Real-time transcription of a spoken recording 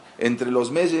entre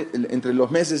los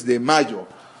meses de mayo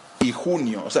y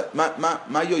junio, o sea,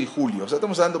 mayo y julio, o sea,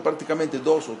 estamos hablando prácticamente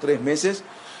 2 o 3 meses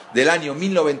del año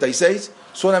 1096,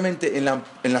 solamente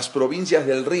en las provincias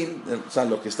del Rin, o sea,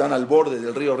 los que están al borde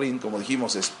del río Rin, como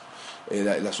dijimos,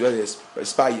 la ciudad de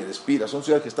Speyer, Spira, son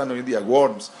ciudades que están hoy en día,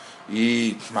 Worms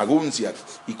y Maguncia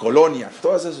y Colonia,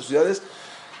 todas esas ciudades,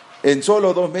 en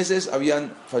solo 2 meses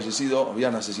habían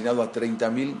asesinado a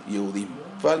 30.000 Yehudim.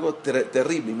 Fue algo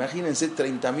terrible. Imagínense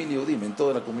 30.000 Yehudim. En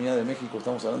toda la comunidad de México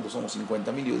estamos hablando, somos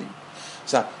 50.000 Yehudim. O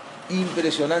sea,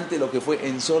 impresionante lo que fue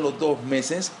en solo 2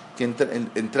 meses que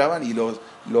entraban y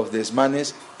los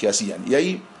desmanes que hacían. Y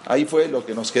ahí fue lo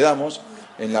que nos quedamos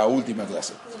en la última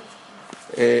clase.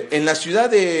 En la ciudad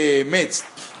de Metz,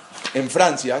 en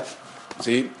Francia,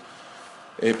 ¿sí?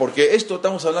 Porque esto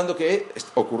estamos hablando que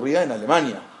ocurría en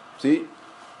Alemania, ¿sí?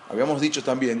 Habíamos dicho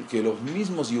también que los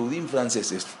mismos Yehudim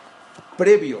franceses,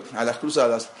 previo a las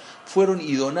cruzadas, fueron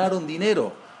y donaron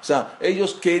dinero. O sea,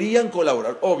 ellos querían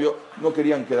colaborar. Obvio, no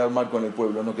querían quedar mal con el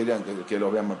pueblo, no querían que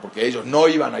lo vean mal, porque ellos no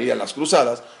iban a ir a las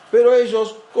cruzadas, pero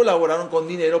ellos colaboraron con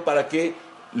dinero para que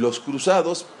los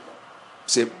cruzados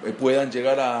se puedan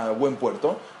llegar a buen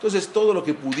puerto. Entonces, todo lo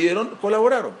que pudieron,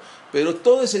 colaboraron. Pero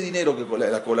todo ese dinero,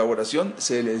 la colaboración,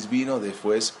 se les vino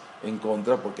después en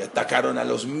contra, porque atacaron a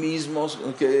los mismos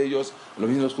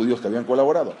judíos que habían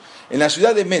colaborado. En la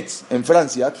ciudad de Metz, en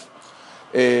Francia,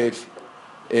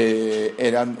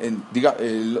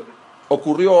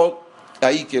 ocurrió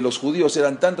ahí que los judíos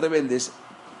eran tan rebeldes,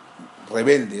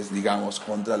 digamos,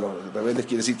 contra los rebeldes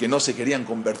quiere decir que no se querían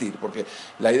convertir, porque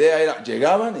la idea era,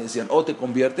 llegaban y decían, o te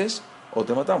conviertes o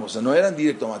te matamos, o sea, no eran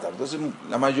directo a matar. Entonces,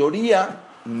 la mayoría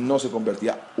no se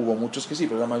convertía, hubo muchos que sí,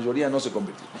 pero la mayoría no se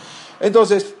convirtió.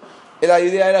 Entonces, la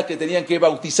idea era que tenían que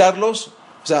bautizarlos,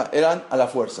 o sea, eran a la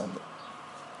fuerza.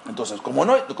 Entonces, como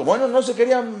no se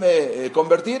querían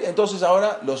convertir, entonces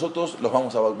ahora los otros los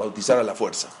vamos a bautizar a la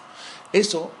fuerza.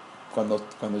 Eso, cuando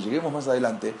lleguemos más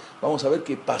adelante, vamos a ver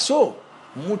que pasó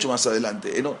mucho más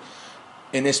adelante.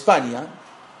 En España,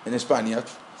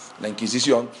 la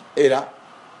Inquisición era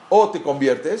o te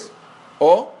conviertes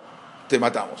o te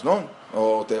matamos, ¿no?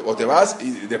 O te vas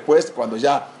y después, cuando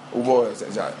ya hubo,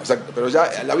 pero ya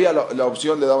había la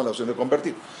opción, le daban la opción de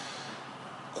convertir.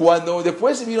 Cuando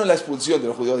después vieron la expulsión de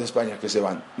los judíos de España, que se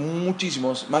van,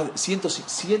 muchísimos, más de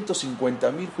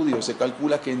 150.000 judíos se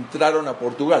calcula que entraron a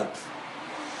Portugal.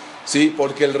 Sí,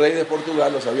 porque el rey de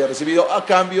Portugal los había recibido a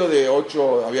cambio de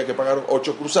había que pagar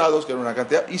 8 cruzados, que era una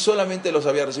cantidad, y solamente los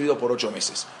había recibido por 8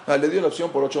 meses. Le dio la opción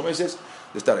por 8 meses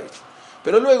de estar ahí.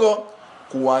 Pero luego,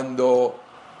 cuando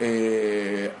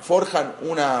forjan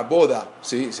una boda,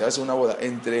 ¿sí? Se hace una boda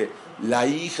entre la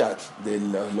hija de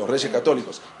los reyes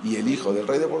católicos y el hijo del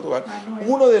rey de Portugal,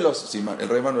 el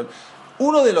rey Manuel,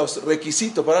 uno de los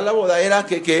requisitos para la boda era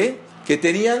que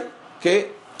tenían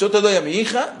que, yo te doy a mi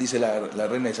hija, dice la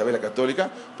reina Isabel la católica,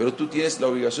 pero tú tienes la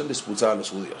obligación de expulsar a los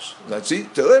judíos. O sea, sí,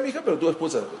 te doy a mi hija, pero tú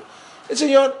expulsas a los judíos. El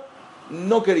señor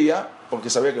no quería,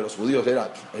 porque sabía que los judíos eran,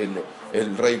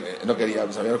 el rey no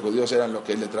quería, sabía que los judíos eran los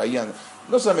que le traían,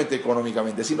 no solamente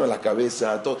económicamente, sino la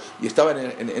cabeza, todo, y estaban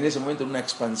en ese momento en una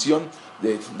expansión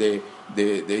de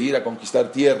ir a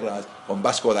conquistar tierras con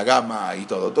Vasco da Gama y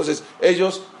todo. Entonces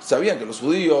ellos sabían que los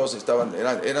judíos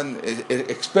eran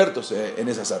expertos en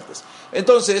esas artes.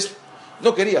 Entonces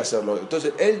no quería hacerlo.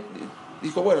 Entonces él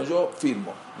dijo, bueno, yo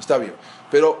firmo, está bien,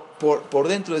 pero por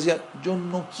dentro decía, yo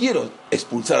no quiero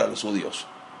expulsar a los judíos,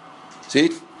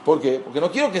 ¿sí? ¿Por qué? Porque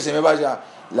no quiero que se me vaya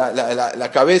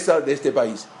la cabeza de este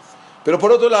país. Pero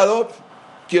por otro lado,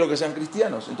 quiero que sean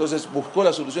cristianos. Entonces buscó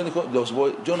la solución, dijo,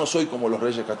 yo no soy como los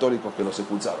reyes católicos que los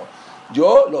expulsaron.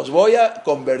 Yo los voy a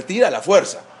convertir a la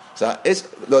fuerza. O sea,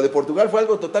 lo de Portugal fue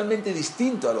algo totalmente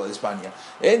distinto a lo de España.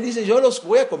 Él dice, yo los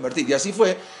voy a convertir. Y así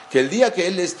fue que el día que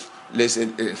él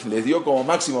les dio como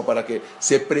máximo para que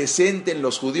se presenten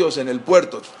los judíos en el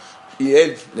puerto, y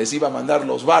él les iba a mandar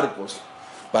los barcos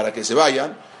para que se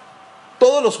vayan,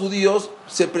 todos los judíos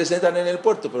se presentan en el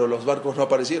puerto, pero los barcos no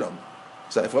aparecieron.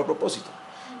 O sea, fue a propósito.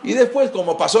 Y después,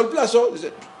 como pasó el plazo,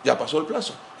 dice, ya pasó el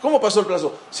plazo. ¿Cómo pasó el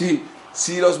plazo? Si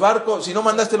no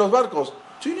mandaste los barcos.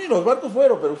 Sí, los barcos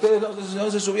fueron, pero ustedes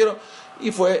no se subieron.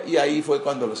 Y ahí fue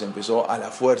cuando los empezó a la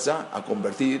fuerza a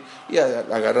convertir y a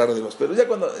agarrar de los pelos. Ya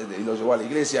cuando los llevó a la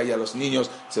iglesia, y a los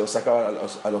niños se los sacaban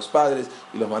a los padres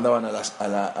y los mandaban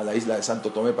a la isla de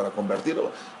Santo Tomé para convertirlo.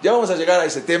 Ya vamos a llegar a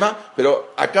ese tema,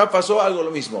 pero acá pasó algo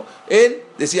lo mismo. Él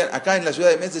decía, acá en la ciudad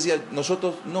de Metz decía,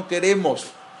 nosotros no queremos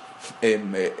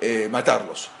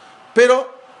matarlos,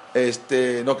 pero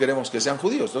no queremos que sean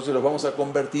judíos, entonces los vamos a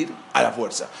convertir a la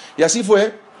fuerza. Y así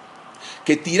fue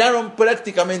que tiraron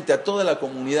prácticamente a toda la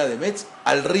comunidad de Metz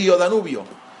al río Danubio,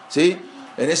 ¿sí?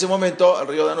 En ese momento el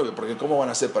río Danubio, porque ¿cómo van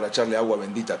a hacer para echarle agua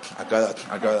bendita a cada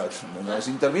no, es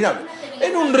interminable?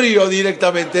 En un río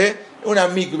directamente, una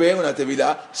mikve, una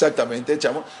tevilá, exactamente,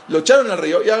 lo echaron al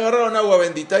río y agarraron agua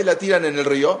bendita y la tiran en el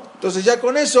río. Entonces ya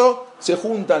con eso se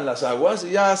juntan las aguas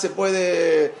y ya se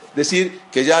puede decir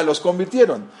que ya los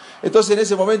convirtieron. Entonces en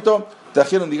ese momento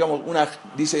trajeron, digamos,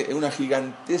 una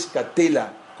gigantesca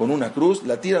tela con una cruz,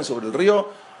 la tiran sobre el río,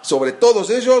 sobre todos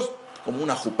ellos, como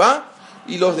una jupá,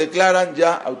 y los declaran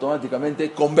ya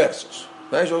automáticamente conversos.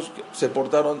 Ellos se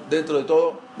portaron dentro de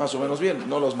todo más o menos bien,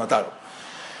 no los mataron.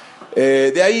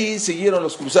 De ahí siguieron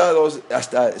los cruzados,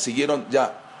 siguieron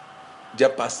ya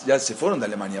se fueron de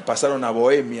Alemania, pasaron a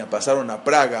Bohemia, pasaron a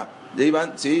Praga, ya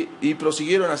iban, ¿sí? Y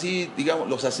prosiguieron así, digamos,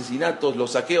 los asesinatos,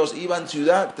 los saqueos, iban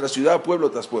ciudad tras ciudad,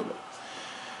 pueblo tras pueblo.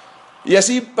 Y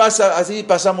así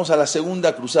pasamos a la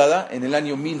segunda cruzada en el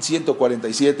año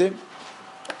 1147.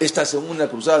 Esta segunda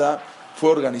cruzada fue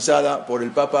organizada por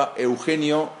el Papa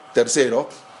Eugenio III,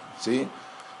 ¿sí?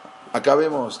 Acá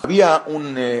vemos, había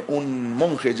un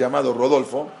monje llamado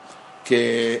Rodolfo,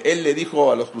 que él le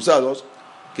dijo a los cruzados,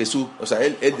 que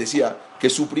él decía que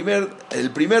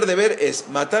el primer deber es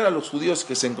matar a los judíos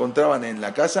que se encontraban en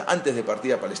la casa antes de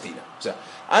partir a Palestina. O sea,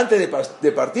 antes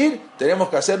de partir tenemos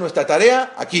que hacer nuestra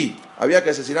tarea aquí, había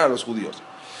que asesinar a los judíos.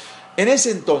 En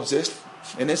ese entonces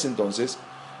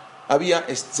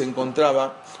se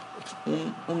encontraba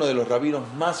uno de los rabinos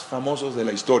más famosos de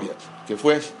la historia, que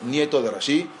fue nieto de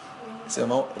Rashi, se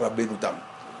llamó Rabbenu Tam.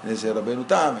 Ese Rabbenu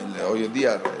Tam, hoy en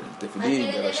día el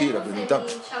tefilín de Rashi, Rabbenu Tam,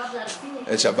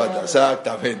 el Shabbat,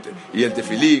 exactamente, y el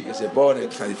tefilín que se pone,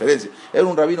 la diferencia. Era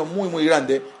un rabino muy muy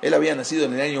grande, él había nacido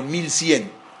en el año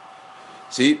 1100,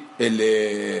 ¿sí?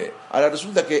 Ahora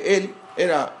resulta que él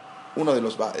era uno de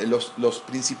los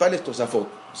principales Tosafot,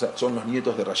 o sea, son los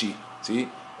nietos de Rashi, ¿sí?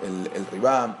 El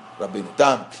Ribam, Rabbenu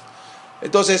Tam.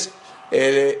 Entonces,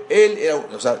 él era,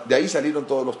 o sea, de ahí salieron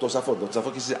todos los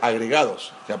Tosafot que son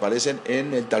agregados, que aparecen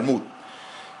en el Talmud.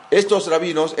 Estos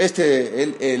rabinos,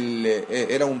 él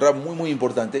era un rab muy muy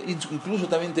importante, incluso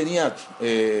también tenía,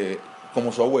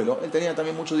 como su abuelo, él tenía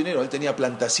también mucho dinero, él tenía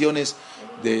plantaciones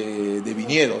de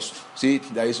viñedos, ¿sí?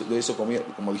 De eso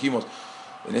como dijimos,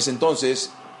 en ese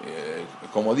entonces,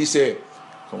 como dice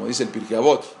el Pirkei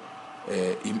Avot,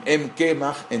 im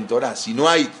kemach en Torah, si no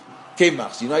hay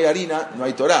kemach, si no hay harina, no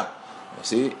hay Torah,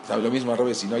 ¿sí? Lo mismo al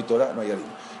revés, si no hay Torah, no hay harina.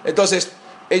 Entonces,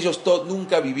 ellos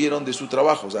nunca vivieron de su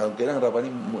trabajo, o sea, aunque eran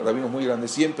rabinos muy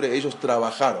grandes, siempre ellos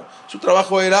trabajaron. Su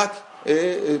trabajo era,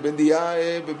 vendía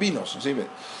vinos, ¿sí?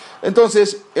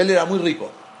 Entonces, él era muy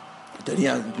rico.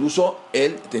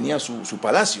 Él tenía su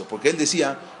palacio, porque él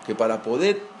decía que para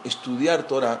poder estudiar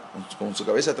Torah con su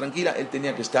cabeza tranquila, él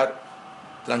tenía que estar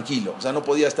tranquilo, o sea, no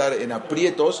podía estar en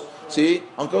aprietos, ¿sí?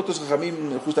 Aunque otros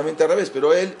jajamim justamente al revés,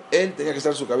 pero él tenía que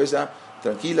estar su cabeza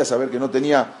tranquila, saber que no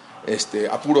tenía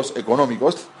apuros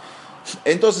económicos.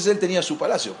 Entonces él tenía su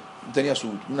palacio, tenía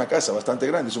una casa bastante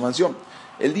grande, su mansión.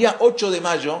 El día 8 de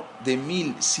mayo de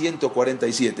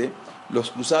 1147, los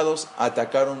cruzados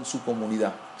atacaron su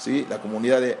comunidad, ¿sí? La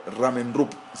comunidad de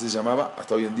Ramenrup, se llamaba,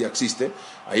 hasta hoy en día existe,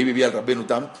 ahí vivía el Rabbenu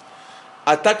Tam.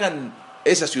 Atacan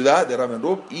esa ciudad de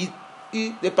Ramenrup y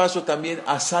de paso también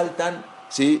asaltan,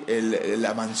 ¿sí?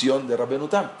 la mansión de Rabbenu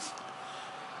Tam.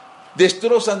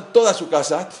 Destrozan toda su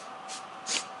casa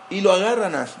y lo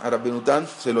agarran a Rabbenu Tam,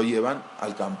 se lo llevan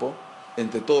al campo,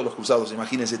 entre todos los cruzados.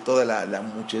 Imagínense toda la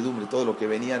muchedumbre, todo lo que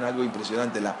venían, algo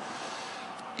impresionante.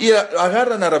 Y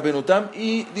agarran a Rabbenu Tam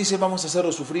y dice, vamos a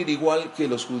hacerlo sufrir igual que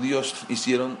los judíos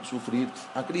hicieron sufrir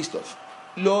a Cristo.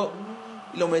 Lo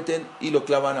meten y lo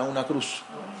clavan a una cruz,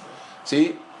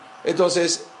 ¿sí?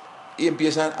 Entonces, y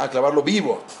empiezan a clavarlo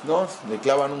vivo, ¿no? Le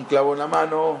clavan un clavo en la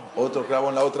mano, otro clavo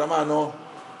en la otra mano,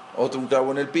 un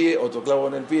clavo en el pie, otro clavo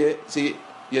en el pie, ¿sí?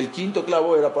 Y el quinto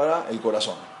clavo era para el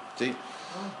corazón, ¿sí?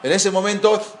 En ese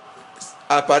momento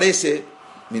aparece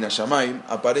Minashamayim,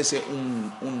 aparece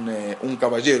un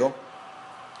caballero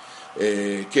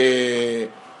que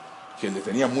le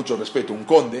tenía mucho respeto, un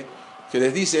conde, que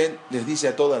les dice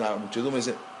a toda la muchedumbre,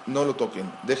 no lo toquen,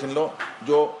 déjenlo,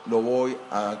 yo lo voy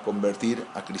a convertir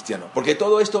a cristiano. Porque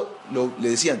todo esto le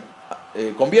decían,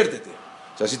 conviértete.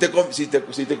 O sea, si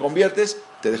te conviertes,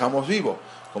 te dejamos vivo.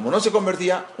 Como no se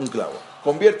convertía, un clavo.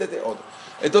 Conviértete, otro.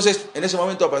 Entonces, en ese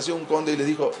momento apareció un conde y les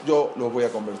dijo, yo lo voy a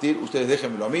convertir, ustedes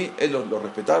déjenmelo a mí. Él lo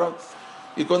respetaron.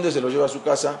 Y el conde se lo lleva a su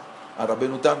casa, a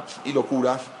Rabbenu Tam, y lo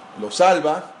cura, lo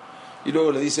salva, y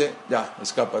luego le dice, ya,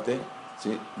 escápate.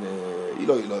 ¿Sí? Y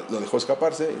lo dejó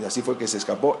escaparse, y así fue que se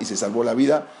escapó y se salvó la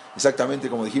vida,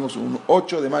 exactamente como dijimos, un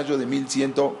 8 de mayo de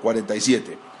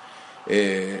 1147.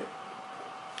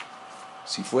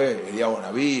 Si fue Eliyahu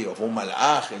Nabí o fue un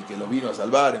malaj el que lo vino a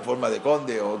salvar en forma de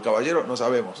conde o caballero, no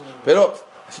sabemos. Pero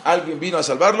alguien vino a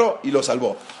salvarlo y lo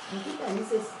salvó.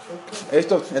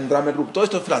 Esto en Ramerrup, todo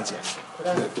esto es Francia.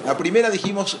 La primera,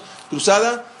 dijimos,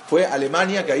 cruzada fue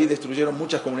Alemania, que ahí destruyeron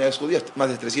muchas comunidades judías, más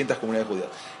de 300 comunidades judías.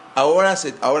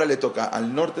 Ahora le toca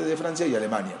al norte de Francia y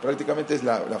Alemania. Prácticamente es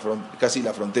casi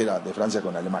la frontera de Francia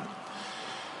con Alemania.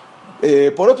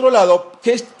 Por otro lado,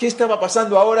 ¿qué estaba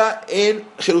pasando ahora en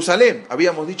Jerusalén?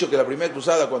 Habíamos dicho que la primera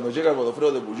cruzada, cuando llega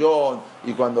Godofredo de Bouillon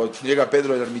y cuando llega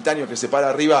Pedro el Ermitaño, que se para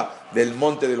arriba del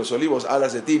Monte de los Olivos, Al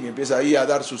Hazetim, y empieza ahí a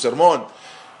dar su sermón,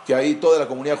 que ahí toda la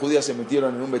comunidad judía se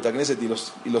metieron en un Betacneset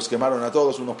y los quemaron a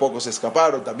todos, unos pocos se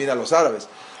escaparon, también a los árabes.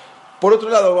 Por otro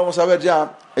lado, vamos a ver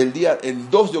ya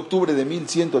el 2 de octubre de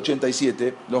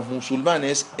 1187, los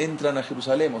musulmanes entran a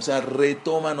Jerusalén, o sea,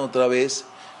 retoman otra vez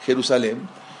Jerusalén,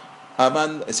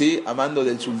 amando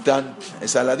del sultán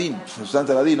Saladín, el sultán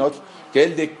Saladín, que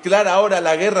él declara ahora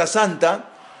la guerra santa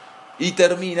y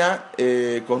termina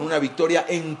con una victoria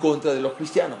en contra de los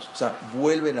cristianos. O sea,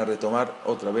 vuelven a retomar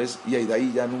otra vez y de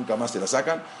ahí ya nunca más se la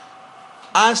sacan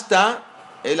hasta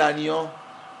el año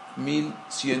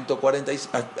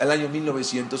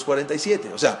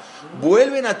 1947. O sea,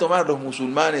 vuelven a tomar los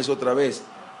musulmanes otra vez,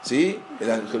 ¿sí?,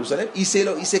 Jerusalén, y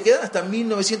se quedan hasta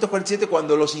 1947,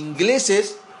 cuando los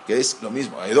ingleses, que es lo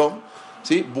mismo, Edom,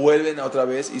 ¿sí?, vuelven otra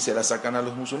vez y se la sacan a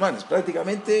los musulmanes.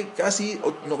 Prácticamente casi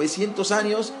 900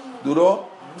 años duró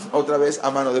otra vez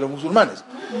a mano de los musulmanes.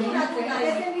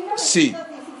 Sí.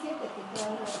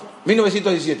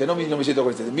 1917, no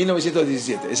 1947,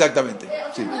 1917, exactamente.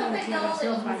 Sí.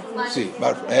 Sí.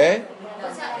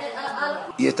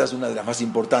 Y esta es una de las más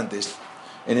importantes.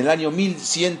 En el año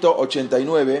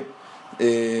 1189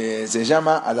 se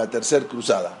llama a la Tercera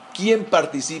Cruzada. ¿Quién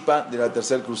participa de la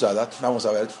Tercera Cruzada? Vamos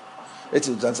a ver. Este es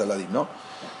Sultán Saladín, ¿no?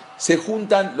 Se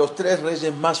juntan los tres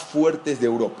reyes más fuertes de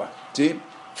Europa, ¿sí?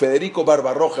 Federico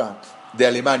Barbarroja de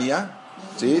Alemania,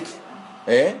 ¿sí?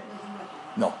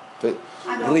 No.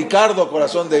 Ricardo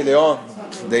Corazon de León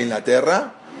de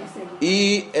Inglaterra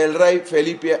y el rey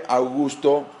Felipe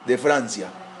Augusto de Francia.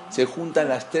 Se juntan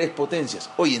las tres potencias.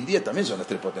 Hoy en día también son las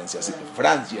tres potencias.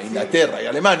 Francia, Inglaterra y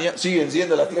Alemania siguen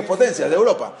siendo las tres potencias de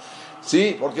Europa.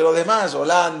 Sí, porque los demás,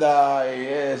 Holanda,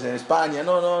 España,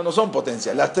 no son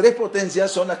potencias. Las tres potencias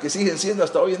son las que siguen siendo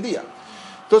hasta hoy en día.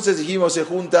 Entonces dijimos, se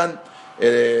juntan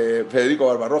Federico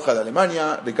Barbarroja de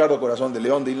Alemania, Ricardo Corazon de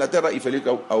León de Inglaterra y Felipe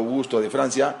Augusto de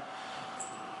Francia.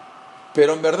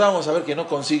 Pero en verdad vamos a ver que no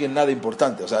consiguen nada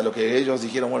importante. O sea, lo que ellos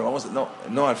dijeron, bueno,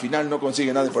 no, al final no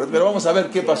consiguen nada importante. Pero vamos a ver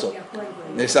qué pasó.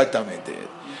 Exactamente.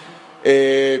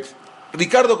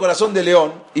 Ricardo Corazon de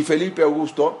León y Felipe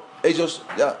Augusto, ellos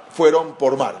ya fueron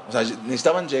por mar. O sea,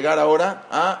 necesitaban llegar ahora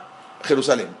a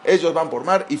Jerusalén. Ellos van por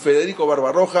mar y Federico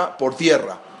Barbarroja por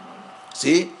tierra.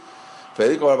 ¿Sí?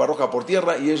 Federico Barbarroja por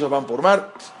tierra y ellos van por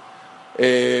mar.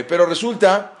 Pero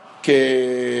resulta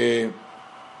que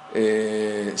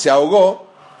se ahogó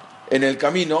en el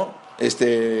camino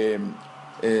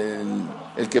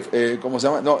 ¿cómo se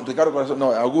llama? No, Ricardo Corazon,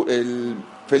 no,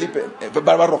 Felipe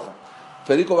Barbarroja.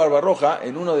 Federico Barbarroja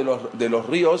en uno de los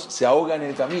ríos se ahoga en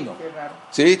el camino.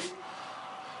 ¿Sí?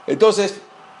 Entonces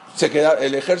se queda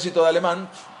el ejército de alemán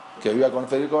que vivía con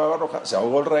Federico Barbarroja, se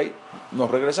ahogó el rey, nos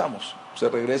regresamos. Se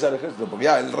regresa al ejército, porque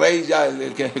ya el rey, ya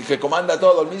el que comanda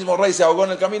todo, el mismo rey se ahogó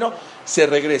en el camino, se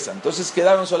regresa. Entonces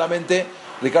quedaron solamente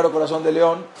Ricardo Corazon de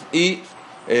León y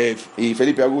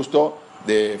Felipe Augusto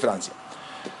de Francia.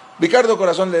 Ricardo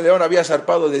Corazon de León había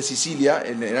zarpado de Sicilia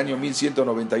en el año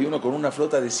 1191 con una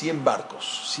flota de 100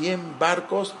 barcos. 100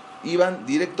 barcos iban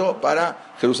directo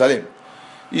para Jerusalén.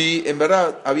 Y en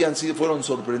verdad fueron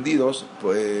sorprendidos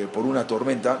por una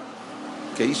tormenta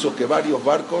que hizo que varios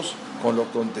barcos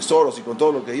con tesoros y con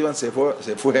todo lo que iban se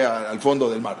fue al fondo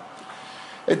del mar.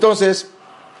 Entonces,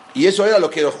 y eso era lo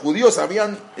que los judíos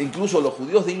habían, incluso los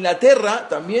judíos de Inglaterra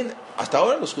también, hasta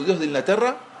ahora los judíos de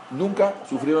Inglaterra nunca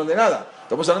sufrieron de nada.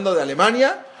 Estamos hablando de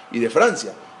Alemania y de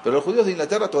Francia, pero los judíos de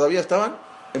Inglaterra todavía estaban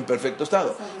en perfecto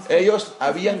estado. Ellos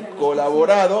habían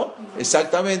colaborado,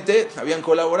 exactamente, habían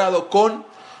colaborado con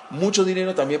mucho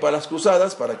dinero también para las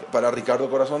cruzadas, para Ricardo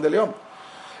Corazon de León.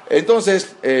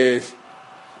 Entonces,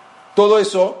 todo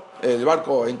eso, el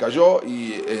barco encalló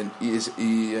y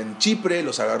en Chipre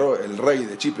los agarró el rey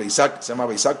de Chipre, se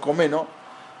llamaba Isaac Comeno,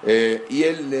 y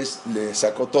él les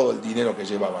sacó todo el dinero que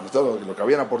llevaban, todo lo que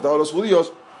habían aportado los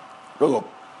judíos.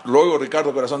 Luego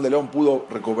Ricardo Corazon de León pudo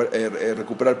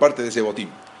recuperar parte de ese botín.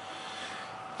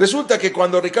 Resulta que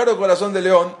cuando Ricardo Corazon de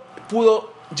León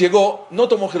llegó, no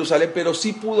tomó Jerusalén, pero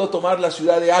sí pudo tomar la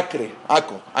ciudad de Acre,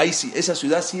 Aco. Ahí sí, esa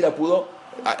ciudad sí la pudo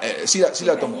Sí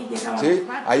la tomó. ¿Sí?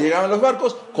 Ahí llegaban los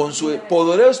barcos, con su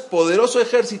poderoso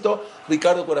ejército,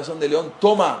 Ricardo Corazon de León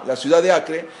toma la ciudad de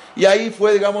Acre, y ahí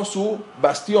fue, digamos, su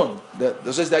bastión.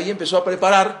 Entonces de ahí empezó a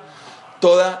preparar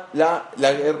toda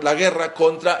la guerra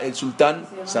contra el sultán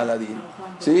Saladín.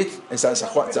 ¿Sí? En San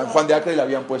Juan de Acre le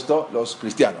habían puesto los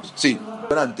cristianos. Sí.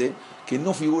 Que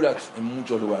no figura en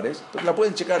muchos lugares. Entonces la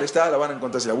pueden checar, la van a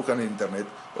encontrar si la buscan en internet.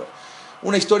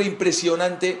 Una historia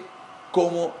impresionante,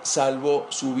 cómo salvó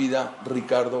su vida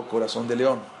Ricardo Corazon de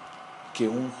León, que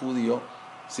un judío,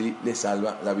 ¿sí?, le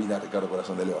salva la vida a Ricardo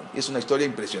Corazon de León. Y es una historia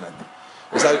impresionante.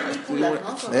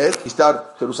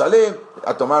 Estar Jerusalén,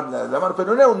 a tomar la mano,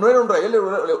 pero no era un rey, él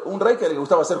era un rey que le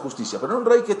gustaba hacer justicia, pero no un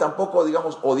rey que tampoco,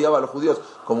 digamos, odiaba a los judíos,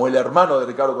 como el hermano de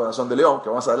Ricardo Corazon de León, que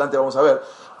más adelante vamos a ver.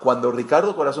 Cuando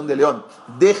Ricardo Corazon de León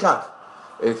deja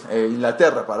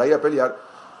Inglaterra para ir a pelear,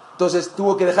 entonces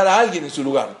tuvo que dejar a alguien en su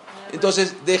lugar.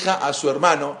 Entonces deja a su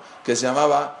hermano, que se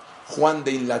llamaba Juan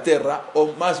de Inglaterra,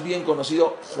 o más bien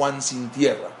conocido Juan sin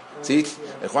tierra. ¿Sí?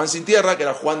 El Juan sin tierra, que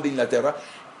era Juan de Inglaterra,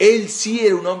 él sí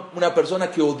era una persona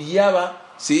que odiaba,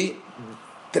 ¿sí?,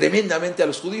 tremendamente a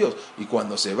los judíos. Y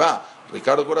cuando se va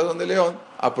Ricardo Corazon de León,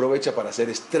 aprovecha para hacer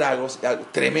estragos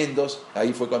tremendos.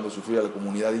 Ahí fue cuando sufrió la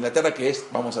comunidad de Inglaterra,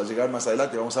 vamos a llegar más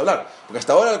adelante, vamos a hablar. Porque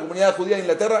hasta ahora la comunidad judía de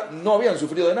Inglaterra no habían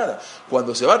sufrido de nada.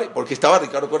 Cuando se va, porque estaba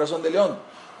Ricardo Corazon de León.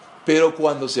 Pero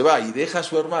cuando se va y deja a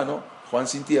su hermano, Juan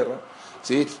sin tierra,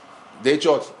 ¿sí?, de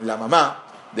hecho, la mamá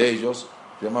de ellos,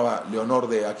 se llamaba Leonor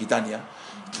de Aquitania,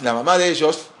 la mamá de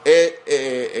ellos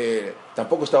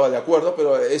tampoco estaba de acuerdo,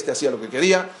 pero hacía lo que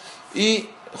quería, y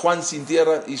Juan sin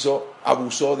tierra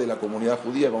abusó de la comunidad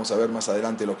judía. Vamos a ver más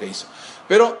adelante lo que hizo.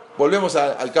 Pero volvemos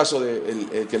al caso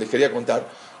que les quería contar.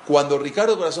 Cuando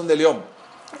Ricardo Corazon de León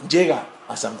llega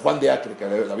a San Juan de Acre, que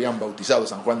le habían bautizado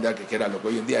San Juan de Acre, que era lo que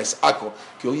hoy en día es Aco,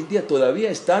 que hoy en día todavía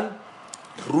están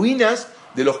ruinas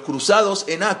de los cruzados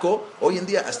en Aco. Hoy en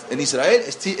día en Israel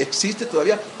existe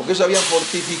todavía, porque ellos habían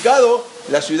fortificado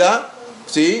la ciudad,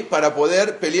 ¿sí?, para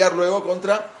poder pelear luego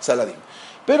contra Saladín.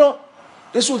 Pero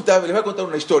resulta, les voy a contar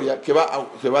una historia que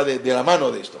va de la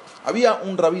mano de esto. Había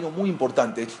un rabino muy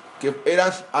importante que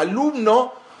era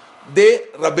alumno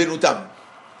de Rabbenu Tam,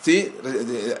 ¿sí?,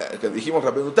 que dijimos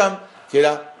Rabbenu Tam, que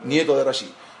era nieto de Rashi,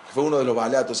 que fue uno de los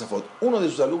BAALE HATOSAFOT. Uno de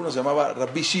sus alumnos se llamaba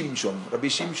Rabbi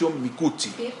Shimshon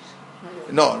Mikutzy.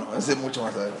 No, ese es mucho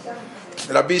más adelante.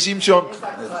 Rabbi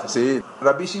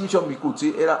Shimshon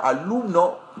Mikutzy era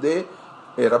alumno de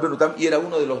Rabbenu Tam y era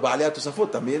uno de los BAALE HATOSAFOT,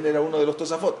 también era uno de los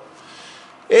Tosafot.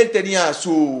 Él tenía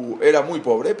era muy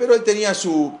pobre, pero él tenía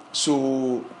su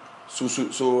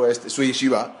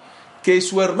yeshiva, que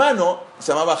su hermano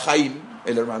se llamaba Jaim,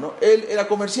 el hermano, él era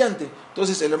comerciante.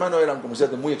 Entonces el hermano era un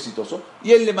comerciante muy exitoso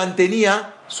y él le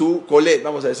mantenía su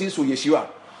yeshiva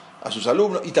a sus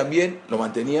alumnos, y también lo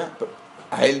mantenía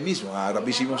a él mismo, a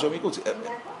Rabbi Shimshon Mikutzy.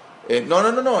 No,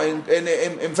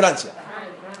 en Francia.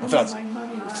 En Francia.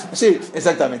 Sí,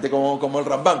 exactamente, como el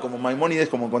Rambam, como Maimónides,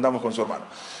 como contamos con su hermano.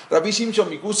 Rabbi Shimshon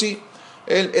Mikutzy,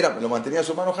 lo mantenía a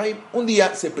su hermano Jaime. Un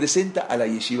día se presenta a la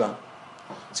yeshiva,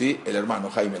 ¿sí?, el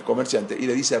hermano Jaime, el comerciante, y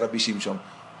le dice a Rabbi Shimshon: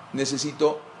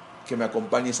 necesito que me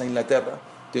acompañes a Inglaterra,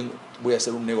 voy a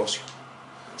hacer un negocio.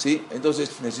 ¿Sí?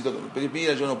 Entonces necesito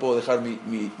mira, yo no puedo dejar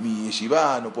mi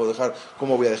yeshiva, no puedo dejar,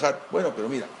 ¿cómo voy a dejar? Bueno, pero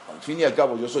mira, al fin y al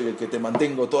cabo yo soy el que te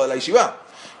mantengo toda la yeshiva,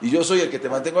 y yo soy el que te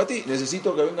mantengo a ti,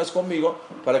 necesito que vengas conmigo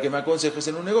para que me aconsejes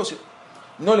en un negocio.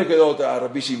 No le quedó otra a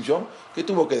Rabbi Shimshon, que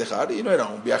tuvo que dejar, y no era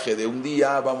un viaje de un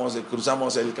día,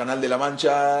 cruzamos el Canal de la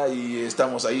Mancha y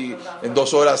estamos ahí en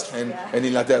 2 horas en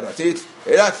Inglaterra, ¿sí?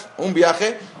 Era un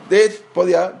viaje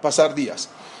podía pasar días.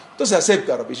 Entonces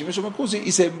acepta a Rabbi Shimshon Mikutzy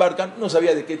y se embarcan, no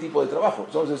sabía de qué tipo de trabajo,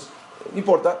 entonces no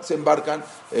importa, se embarcan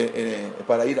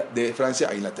para ir de Francia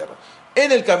a Inglaterra.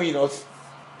 En el camino,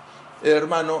 el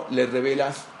hermano le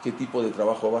revela qué tipo de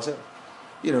trabajo va a hacer,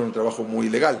 y era un trabajo muy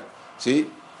legal,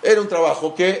 ¿sí? Era un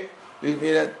trabajo que,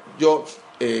 mira,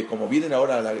 como vienen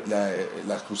ahora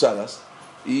las Cruzadas,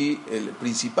 y el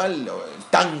principal, el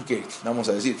tanque, vamos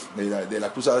a decir, de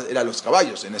las Cruzadas eran los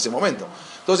caballos en ese momento.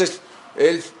 Entonces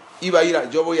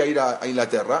yo voy a ir a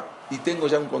Inglaterra y tengo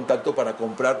ya un contacto para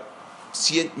comprar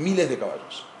miles de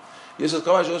caballos. Y esos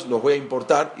caballos los voy a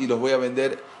importar y los voy a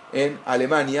vender en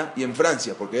Alemania y en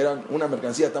Francia, porque eran una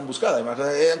mercancía tan buscada.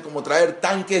 Eran como traer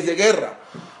tanques de guerra.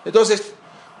 Entonces,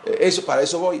 para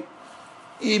eso voy.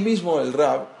 Y mismo el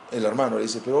hermano, le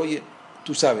dice: pero oye,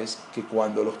 tú sabes que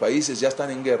cuando los países ya están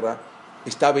en guerra,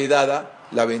 está vedada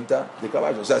la venta de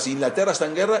caballos. O sea, si Inglaterra está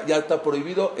en guerra, ya está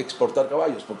prohibido exportar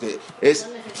caballos, porque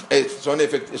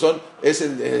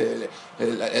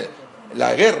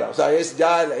la guerra, o sea, es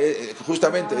ya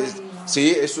justamente,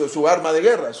 es su arma de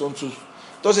guerra, son sus.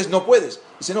 Entonces no puedes.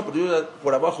 Dice, no, pero yo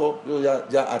por abajo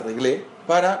ya arreglé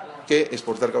para que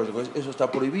exportar caballos. Eso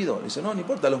está prohibido. Dice, no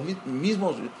importa, los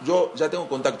mismos, yo ya tengo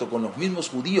contacto con los mismos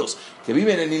judíos que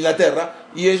viven en Inglaterra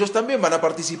y ellos también van a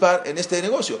participar en este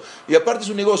negocio. Y aparte es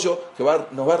un negocio que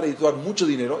nos va a redituar mucho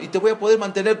dinero y te voy a poder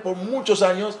mantener por muchos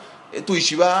años tu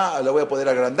yeshiva, la voy a poder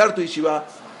agrandar tu yeshiva.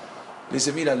 Le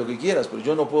dice, mira, lo que quieras, pero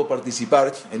yo no puedo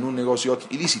participar en un negocio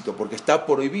ilícito porque está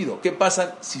prohibido. ¿Qué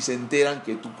pasa si se enteran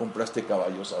que tú compraste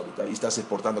caballos ahorita y estás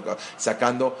exportando caballos,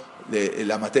 sacando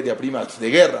la materia prima de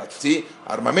guerra, ¿sí?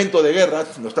 Armamento de guerra,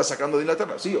 lo estás sacando de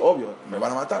Inglaterra? Sí, obvio, me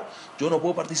van a matar. Yo no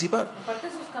puedo participar. Aparte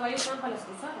esos caballos van para las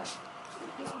cruzadas.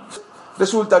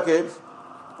 Resulta que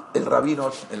el rabí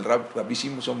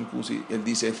Zar Mikutzy, él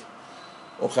dice,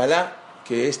 ojalá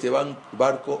que este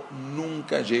barco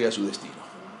nunca llegue a su destino.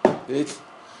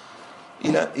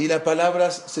 Y las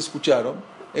palabras se escucharon,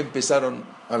 empezaron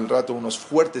al rato unos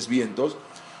fuertes vientos,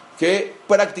 que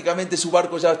prácticamente su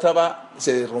barco ya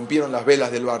se rompieron las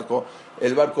velas del barco,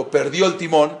 el barco perdió el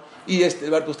timón y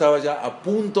el barco estaba ya a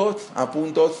punto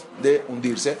de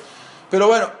hundirse. Pero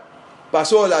bueno,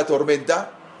 pasó la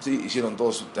tormenta, ¿sí? Hicieron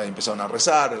todos, empezaron a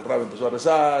rezar, el rabbi empezó a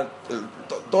rezar,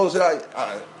 todo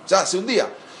ya se hundía.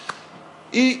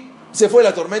 Y se fue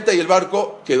la tormenta y el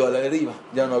barco quedó a la deriva.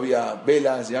 Ya no había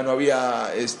velas, ya no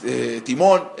había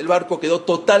timón. El barco quedó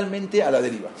totalmente a la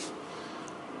deriva.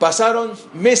 Pasaron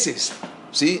meses,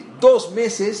 ¿sí? 2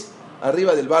 meses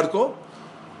arriba del barco,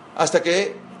 hasta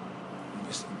que,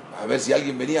 a ver si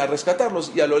alguien venía a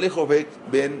rescatarlos. Y a lo lejos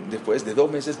ven, después de 2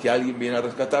 meses, que alguien viene a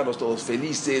rescatarlos, todos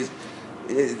felices,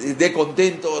 de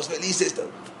contentos, felices.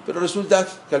 Pero resulta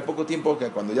que al poco tiempo, que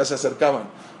cuando ya se acercaban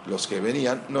los que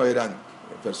venían, no eran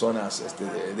personas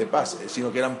de paz,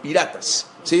 sino que eran piratas,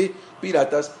 ¿sí?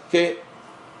 Piratas que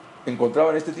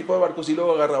encontraban este tipo de barcos y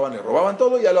luego agarraban y robaban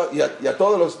todo y a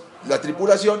todos la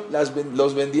tripulación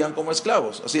los vendían como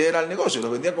esclavos. Así era el negocio, los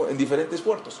vendían en diferentes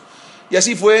puertos. Y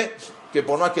así fue que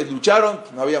por más que lucharon,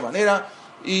 no había manera,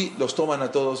 y los toman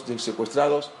a todos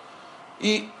secuestrados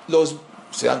y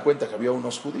se dan cuenta que había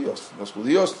unos judíos. Los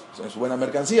judíos son su buena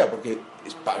mercancía porque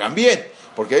pagan bien,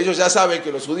 porque ellos ya saben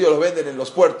que los judíos los venden en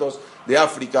los puertos de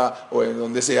África o en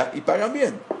donde sea y pagan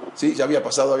bien. ¿Sí? Ya había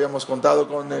pasado, habíamos contado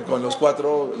con los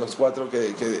cuatro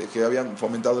que habían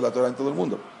fomentado la Torah en todo el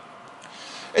mundo.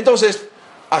 Entonces,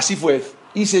 así fue.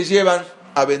 Y se llevan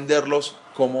a venderlos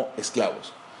como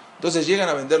esclavos. Entonces llegan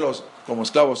a venderlos como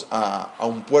esclavos a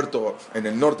un puerto en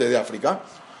el norte de África.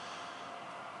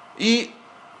 Y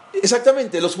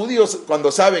exactamente, los judíos,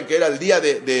 cuando saben que era el día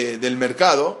del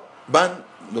mercado,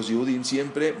 los judíos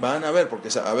siempre van a ver,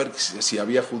 a ver si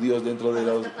había judíos dentro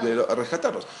a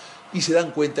rescatarlos. Y se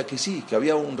dan cuenta que sí, que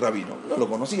había un rabino. No lo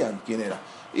conocían quién era.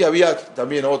 Y había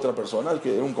también otra persona,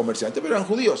 que era un comerciante, pero eran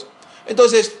judíos.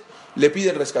 Entonces le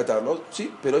piden rescatarlos,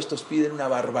 sí, pero estos piden una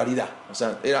barbaridad. O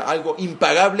sea, era algo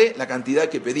impagable la cantidad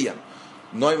que pedían.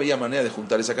 No había manera de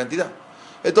juntar esa cantidad.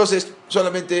 Entonces,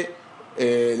 solamente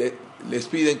les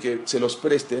piden que se los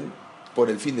presten por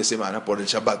el fin de semana, por el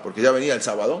Shabbat, porque ya venía el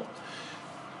sábado,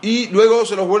 y luego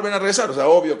se los vuelven a regresar, o sea,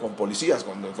 obvio, con policías,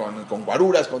 con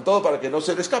guaruras, con todo, para que no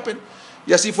se le escapen.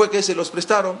 Y así fue que se los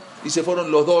prestaron, y se fueron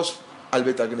los dos al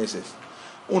Bet Knesset.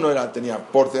 Uno tenía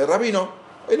porte de rabino,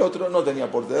 el otro no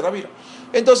tenía porte de rabino.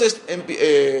 Entonces,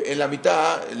 en la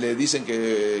mitad le dicen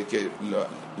que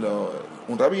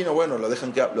un rabino, bueno, lo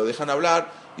dejan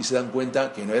hablar, y se dan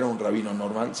cuenta que no era un rabino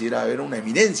normal, si era una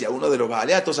eminencia, uno de los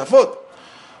BAALE HATOSAFOT.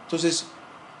 Entonces,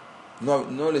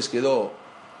 no les quedó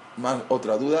más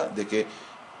otra duda de que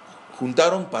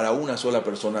juntaron para una sola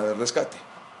persona de rescate.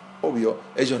 Obvio,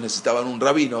 ellos necesitaban un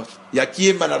rabino. ¿Y a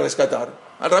quién van a rescatar?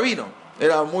 Al rabino.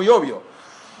 Era muy obvio.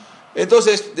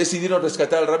 Entonces decidieron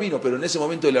rescatar al rabino, pero en ese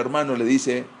momento el hermano le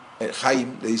dice,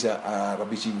 Jaime le dice a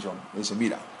Rabbi Shimshon, le dice,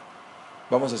 mira,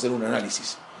 vamos a hacer un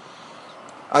análisis.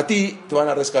 A ti te van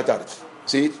a rescatar,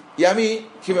 ¿sí? Y a mí,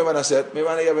 ¿qué me van a hacer? Me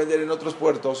van a ir a vender en otros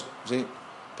puertos, ¿sí?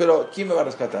 Pero ¿quién me va a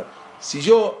rescatar? Si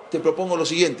yo te propongo lo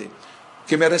siguiente,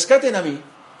 que me rescaten a mí,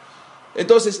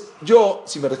 entonces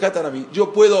si me rescatan a mí,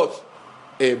 yo puedo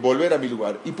volver a mi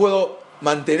lugar y puedo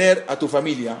mantener a tu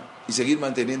familia y seguir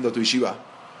manteniendo a tu yeshiva,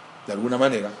 de alguna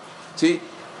manera, ¿sí?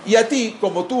 Y a ti,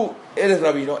 como tú eres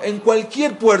rabino, en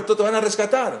cualquier puerto te van a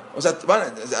rescatar. O sea,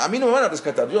 a mí no me van a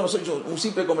rescatar, yo no soy un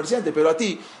simple comerciante, pero a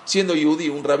ti, siendo yudí,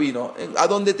 un rabino, a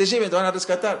donde te lleven te van a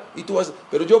rescatar.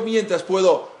 Pero yo mientras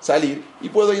puedo salir y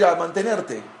puedo ir a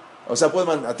mantenerte. O sea,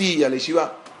 a ti y a la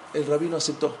yeshiva. El rabino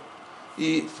aceptó.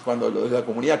 Y cuando los de la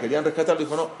comunidad querían rescatarlo,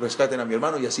 dijo, no, rescaten a mi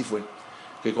hermano, y así fue.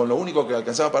 Que con lo único que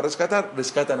alcanzaba para rescatar,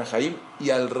 rescatan a Jaim, y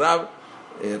al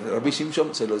Rabbi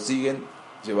Shimshon se lo siguen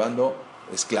llevando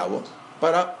esclavo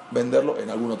para venderlo en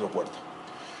algún otro puerto.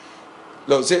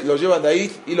 lo llevan de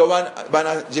ahí y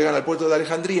llegan al puerto de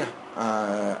Alejandría,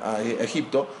 a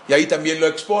Egipto, y ahí también lo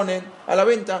exponen a la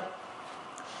venta.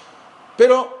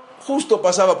 Pero justo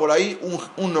pasaba por ahí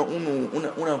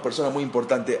una persona muy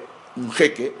importante, un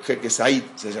jeque Said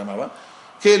se llamaba,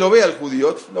 que lo ve al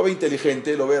judío, lo ve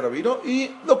inteligente, lo ve rabino, y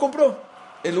lo compró.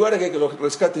 En lugar de que lo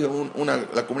rescate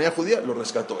la comunidad judía, lo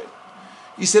rescató él.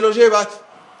 Y se lo lleva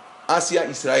hacia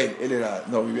Israel. Él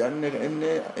no vivía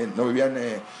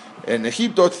en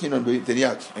Egipto, sino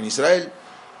tenía en Israel,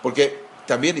 porque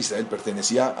también Israel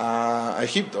pertenecía a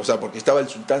Egipto, o sea, porque estaba el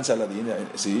sultán Saladín,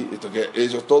 ¿sí?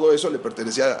 Todo eso le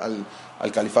pertenecía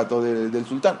al califato del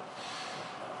sultán.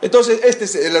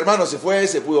 Entonces, el hermano se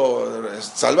pudo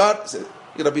salvar,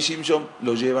 y Rabbi Shimshon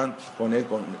lo llevan con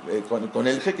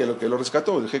el jeque, que lo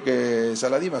rescató, el jeque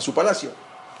Saladín, a su palacio.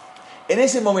 En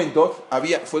ese momento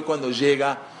fue cuando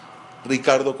llega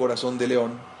Ricardo Corazon de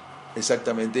León,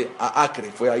 exactamente a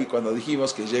Acre. Fue ahí cuando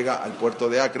dijimos que llega al puerto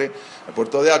de Acre, al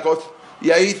puerto de Acot,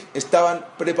 y ahí estaban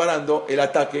preparando el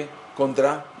ataque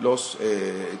contra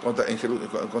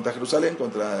Jerusalén,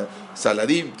 contra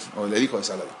Saladín, o el hijo de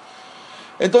Saladín.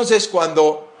 Entonces,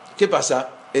 ¿qué pasa?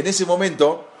 En ese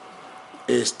momento,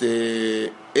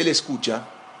 él escucha,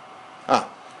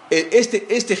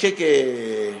 este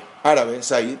jeque árabe,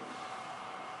 Said,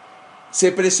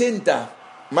 se presenta,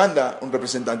 manda un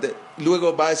representante,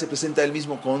 luego se presenta él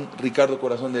mismo con Ricardo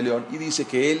Corazon de León y dice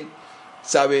que él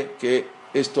sabe que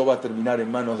esto va a terminar en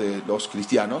manos de los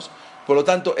cristianos, por lo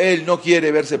tanto él no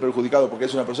quiere verse perjudicado porque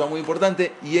es una persona muy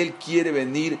importante y él quiere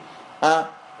venir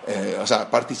a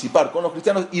participar con los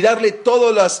cristianos y darle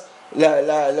todas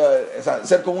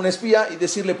ser como un espía y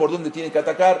decirle por dónde tiene que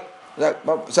atacar,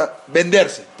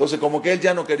 venderse. Entonces, como que él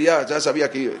ya no quería, ya sabía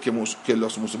que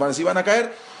los musulmanes iban a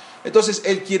caer, entonces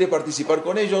él quiere participar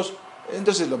con ellos,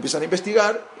 entonces lo empiezan a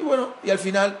investigar y al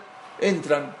final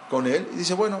entran con él y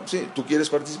dicen, bueno, sí, tú quieres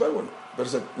participar, bueno, pero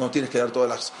no tienes que dar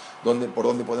todas por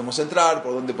dónde podemos entrar,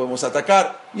 por dónde podemos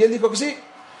atacar, y él dijo que sí,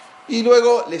 y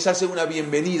luego les hace una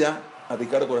bienvenida a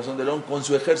Ricardo Corazon de León con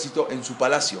su ejército en su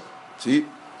palacio, ¿sí?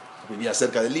 Vivía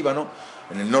cerca del Líbano,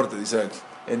 en el norte de Israel,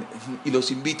 y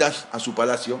los invita a su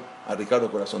palacio, a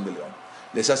Ricardo Corazon de León.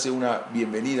 Les hace una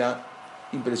bienvenida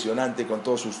impresionante con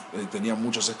todos tenían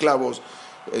muchos esclavos,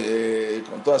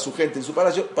 con toda su gente en su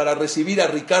palacio, para recibir a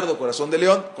Ricardo Corazon de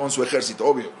León con su ejército.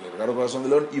 Obvio, Ricardo Corazon de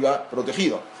León iba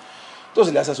protegido.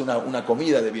 Entonces les hace una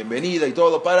comida de bienvenida y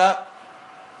todo para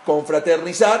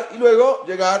confraternizar y luego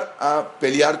llegar a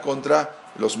pelear contra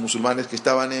los musulmanes que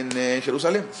estaban en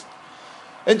Jerusalén.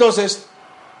 Entonces,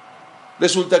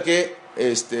 resulta que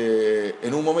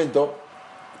en un momento,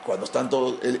 cuando están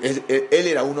todos, él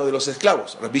era uno de los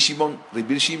esclavos, Rabbi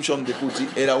Shimshon Mikutzy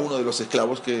era uno de los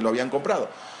esclavos que lo habían comprado,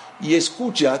 y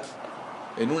escucha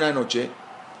en una noche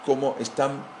cómo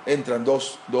entran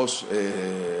dos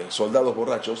soldados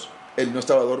borrachos, él no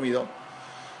estaba dormido,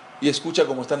 y escucha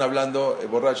cómo están hablando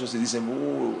borrachos y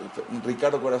dicen,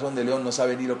 Ricardo Corazon de León no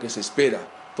sabe ni lo que se espera,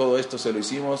 todo esto se lo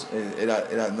hicimos,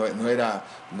 no era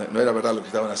verdad lo que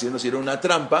estaban haciendo, sino era una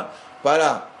trampa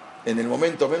para, en el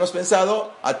momento menos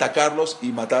pensado, atacarlos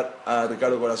y matar a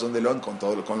Ricardo Corazon de León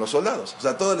con los soldados. O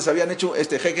sea, todos les habían hecho,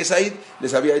 jeque Said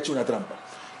les había hecho una trampa.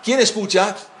 ¿Quién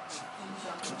escucha?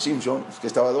 Shimshon, que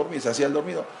estaba dormido, se hacía el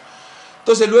dormido.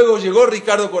 Entonces luego llegó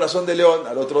Ricardo Corazon de León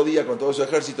al otro día con todo su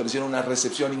ejército, le hicieron una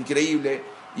recepción increíble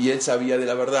y él sabía de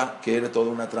la verdad que era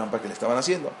toda una trampa que le estaban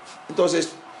haciendo.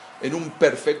 Entonces, en un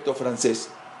perfecto francés,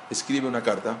 escribe una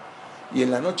carta y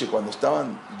en la noche cuando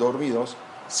estaban dormidos,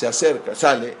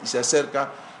 sale y se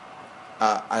acerca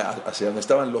hacia donde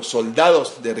estaban los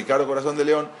soldados de Ricardo Corazon de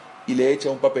León y le echa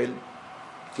un papel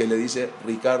que le dice,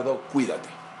 Ricardo, cuídate,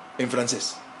 en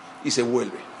francés, y se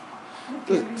vuelve.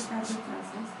 Entonces,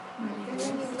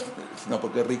 no,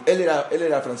 porque él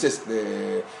era francés.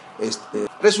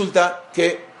 Resulta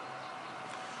que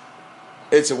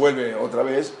él se vuelve otra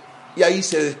vez y ahí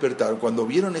se despertaron. Cuando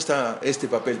vieron este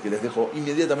papel que les dejó,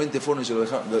 inmediatamente fueron y se lo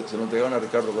entregaron a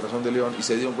Ricardo Corazon de León y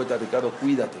se dieron cuenta, Ricardo,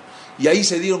 cuídate. Y ahí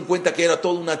se dieron cuenta que era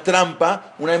toda una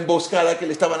trampa, una emboscada que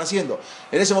le estaban haciendo.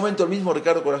 En ese momento el mismo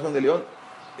Ricardo Corazon de León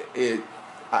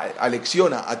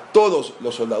alecciona a todos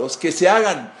los soldados que se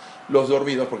hagan los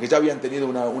dormidos, porque ya habían tenido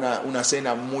una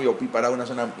cena muy opípara, una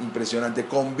cena impresionante,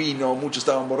 con vino, muchos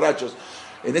estaban borrachos.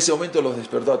 En ese momento los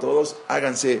despertó a todos,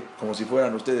 háganse como si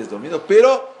fueran ustedes dormidos,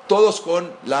 pero todos con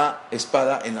la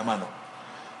espada en la mano,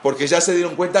 porque ya se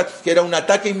dieron cuenta que era un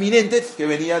ataque inminente que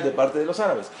venía de parte de los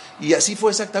árabes. Y así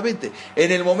fue exactamente.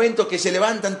 En el momento que se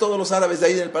levantan todos los árabes de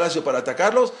ahí del palacio para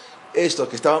atacarlos, estos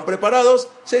que estaban preparados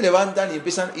se levantan y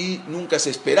empiezan, y nunca se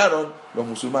esperaron los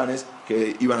musulmanes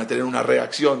que iban a tener una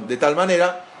reacción de tal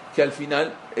manera que al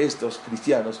final estos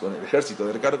cristianos, con el ejército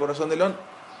de Ricardo Corazon de León,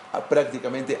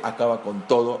 prácticamente acaba con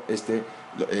todo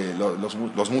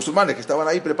los musulmanes que estaban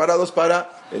ahí preparados para,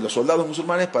 los soldados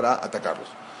musulmanes para atacarlos.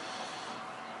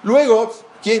 Luego,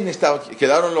 ¿quién estaba?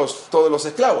 Quedaron todos los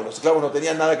esclavos. Los esclavos no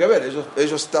tenían nada que ver,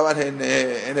 ellos estaban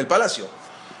en el palacio,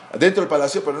 dentro del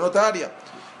palacio, pero en otra área.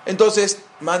 Entonces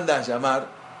manda a llamar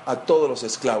a todos los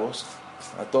esclavos,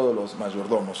 a todos los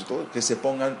mayordomos y todo, que se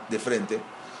pongan de frente.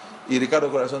 Y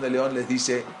Ricardo Corazon de León les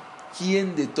dice: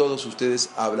 ¿quién de todos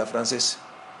ustedes habla francés?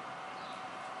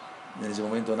 En ese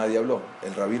momento nadie habló,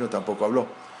 el rabino tampoco habló.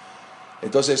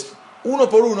 Entonces, uno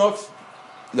por uno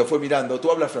lo fue mirando.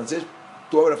 ¿Tú hablas francés?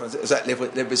 ¿Tú hablas francés? O sea, le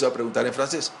empezó a preguntar en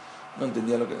francés. No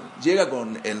entendía lo que... Llega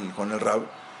con el rab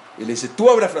y le dice: ¿tú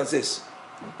hablas francés?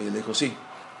 Y le dijo: sí.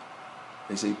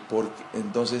 Le dice: ¿por qué?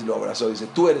 Entonces lo abrazó y dice: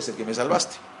 tú eres el que me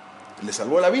salvaste. Le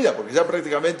salvó la vida, porque ya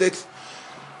prácticamente...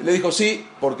 Le dijo: sí,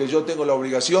 porque yo tengo la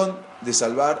obligación de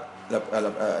salvar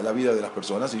la vida de las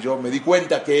personas, y yo me di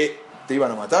cuenta que te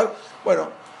iban a matar. Bueno,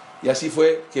 y así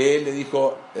fue que él le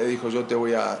dijo: yo te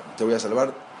voy a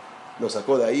salvar. Lo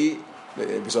sacó de ahí,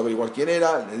 empezó a averiguar quién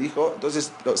era, le dijo: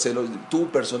 entonces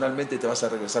tú personalmente te vas a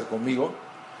regresar conmigo,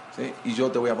 ¿sí? Y yo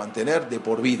te voy a mantener de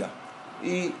por vida.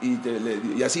 Y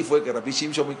así fue que Rabbi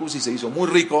Shimshon Mikutzy se hizo muy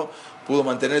rico, pudo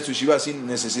mantener su yeshiva sin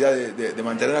necesidad de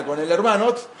mantenerla con el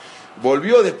hermano.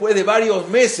 Volvió después de varios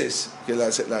meses, que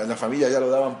la familia ya lo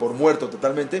daban por muerto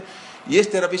totalmente. Y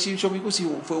este Rabbi Shimshon Mikutzy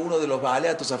fue uno de los BAALE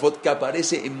HATOSAFOT que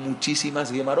aparece en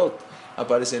muchísimas Gemarot.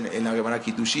 Aparece en la Gemara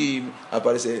Kitushim,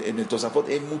 aparece en el Tosafot,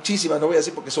 en muchísimas, no voy a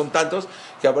decir porque son tantos,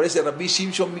 que aparece Rabbi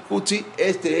Shimshon Mikutzy.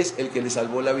 Este es el que le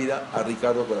salvó la vida a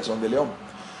Ricardo Corazon de León.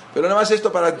 Pero nada más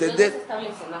esto para entender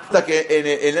hasta que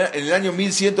en el año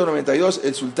 1192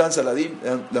 el sultán Saladín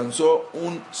lanzó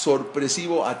un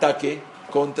sorpresivo ataque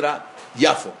contra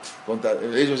Yafo.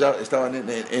 Ellos ya estaban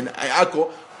en Aco.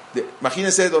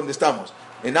 Imagínense dónde estamos.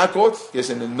 En Aco, que es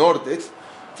en el norte,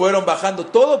 fueron bajando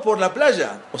todo por la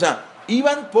playa. O sea,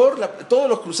 todos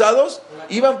los cruzados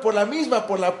iban por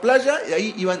la playa, y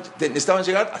ahí estaban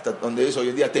llegar hasta donde es hoy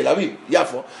en día Tel Aviv,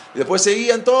 Yafo, y después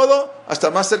seguían todo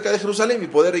hasta más cerca de Jerusalén y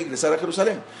poder ingresar a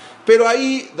Jerusalén. Pero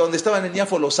ahí donde estaban en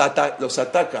Yafo los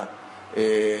ataca,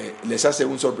 les hace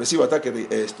un sorpresivo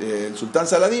ataque el sultán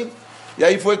Saladín, y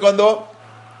ahí fue cuando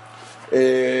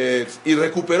y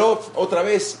recuperó otra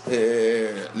vez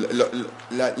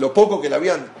lo poco que le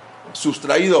habían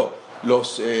sustraído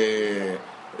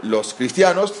los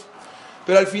cristianos.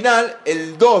 Pero al final,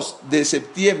 el 2 de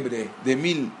septiembre de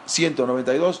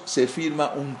 1192 se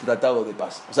firma un tratado de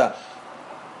paz. O sea,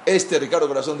 Ricardo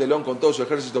Corazon de León con todo su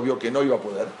ejército vio que no iba a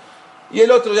poder, y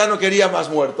el otro ya no quería más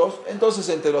muertos. Entonces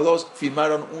entre los dos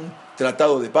firmaron un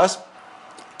tratado de paz.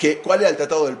 ¿Cuál era el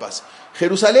tratado de paz?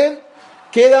 Jerusalén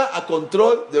queda a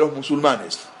control de los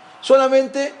musulmanes.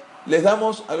 Solamente les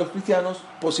damos a los cristianos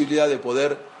posibilidad de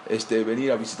poder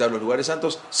venir a visitar los lugares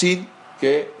santos sin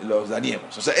que los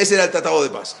dañemos. O sea, ese era el tratado de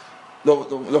paz.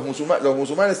 Los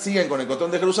musulmanes siguen con el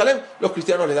control de Jerusalén, los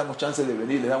cristianos les damos chance de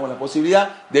venir, les damos la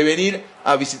posibilidad de venir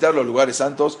a visitar los lugares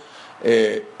santos.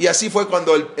 Y así fue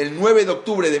cuando el 9 de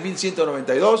octubre de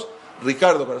 1192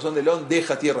 Ricardo Corazon de León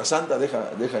deja Tierra Santa,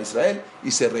 deja Israel y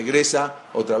se regresa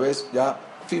otra vez, ya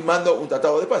firmando un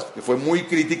tratado de paz, que fue muy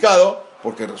criticado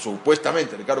porque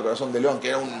supuestamente Ricardo Corazon de León, que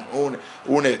era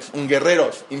un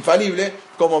guerrero infalible,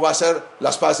 ¿cómo va a hacer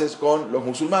las paces con los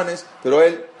musulmanes? Pero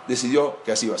él decidió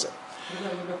que así iba a ser.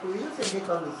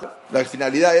 La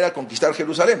finalidad era conquistar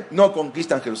Jerusalén. No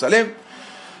conquistan Jerusalén.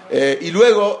 Y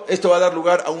luego esto va a dar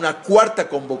lugar a una cuarta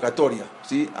convocatoria,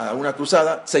 ¿sí? A una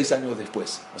cruzada 6 años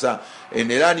después. O sea, en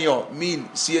el año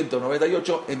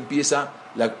 1198 empieza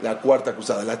la cuarta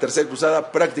cruzada. La tercera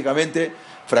cruzada prácticamente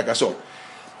fracasó.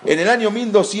 En el año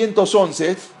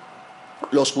 1211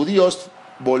 los judíos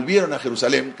volvieron a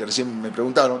Jerusalén, que recién me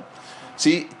preguntaron,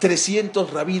 ¿sí?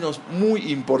 300 rabinos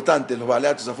muy importantes, los BAALE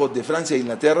HATOSAFOT de Francia e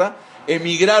Inglaterra,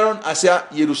 emigraron hacia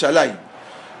Jerusalén.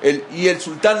 Y el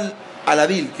sultán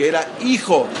Aladil, que era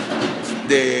hijo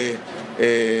de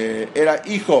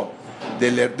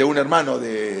un hermano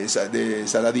de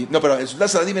Saladín. No, pero el sultán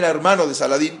Saladín era hermano de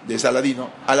Saladino.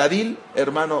 Aladil,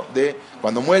 hermano de...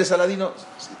 Cuando muere Saladino,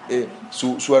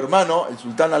 su hermano, el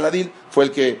sultán Aladil, fue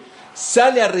el que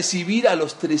sale a recibir a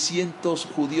los 300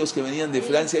 judíos que venían de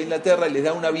Francia e Inglaterra y les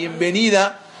da una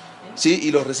bienvenida, ¿sí?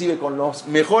 Y los recibe con los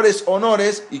mejores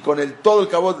honores y con todo el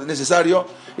cabot necesario,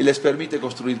 y les permite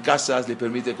construir casas, les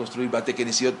permite construir bate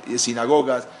kenesiot,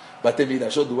 sinagogas, bate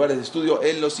midrashot, lugares de estudio.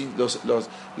 Él los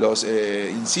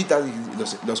incita y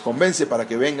los convence para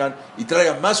que vengan y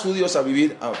traigan más judíos a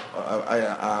vivir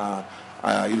a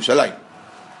Jerusalén.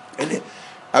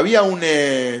 Había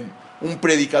un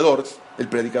predicador, el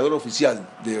predicador oficial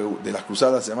de las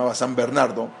Cruzadas se llamaba San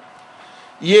Bernardo,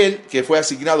 y él, que fue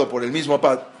asignado por el mismo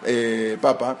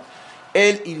Papa,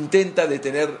 él intenta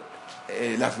detener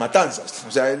las matanzas.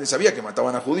 O sea, él sabía que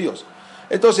mataban a judíos.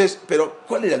 Entonces, pero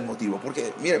 ¿cuál era el motivo?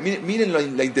 Porque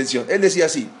miren la intención. Él decía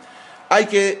así: hay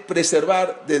que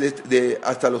preservar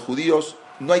hasta los judíos,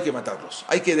 no hay que matarlos,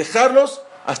 hay que dejarlos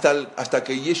hasta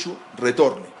que Yeshu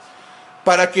retorne,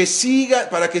 para que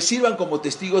sirvan como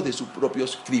testigos de sus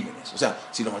propios crímenes. O sea,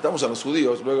 si nos matamos a los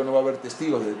judíos, luego no va a haber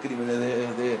testigos de crímenes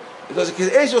entonces,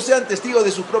 que ellos sean testigos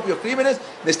de sus propios crímenes,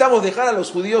 necesitamos dejar a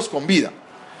los judíos con vida.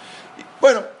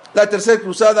 Bueno, la tercera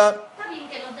cruzada,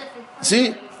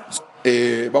 sí,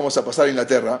 vamos a pasar a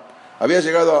Inglaterra. Había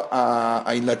llegado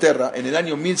a Inglaterra en el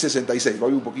año 1066,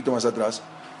 voy un poquito más atrás.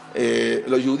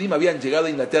 Los Yudim habían llegado a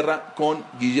Inglaterra con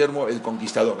Guillermo el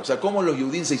Conquistador. O sea, cómo los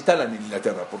Yudim se instalan en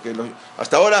Inglaterra, porque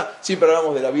hasta ahora siempre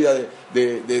hablamos de la vida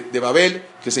de Babel,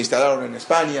 que se instalaron en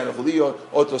España los judíos,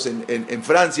 otros en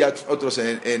Francia, otros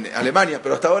en Alemania,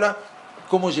 pero hasta ahora,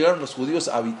 ¿cómo llegaron los judíos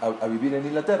a vivir en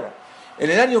Inglaterra? En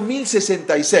el año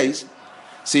 1066,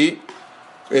 ¿sí?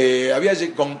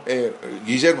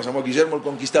 Guillermo, se llamó Guillermo el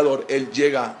Conquistador, él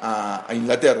llega a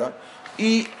Inglaterra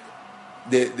y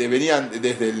venían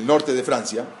desde el norte de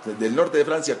Francia,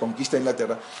 conquista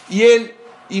Inglaterra, y él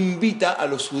invita a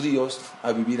los judíos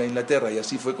a vivir a Inglaterra, y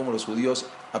así fue como los judíos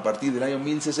a partir del año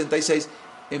 1066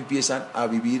 empiezan a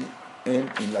vivir en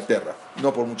Inglaterra.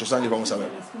 No por muchos años, vamos a ver.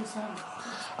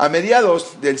 A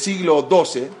mediados del siglo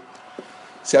XII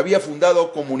se había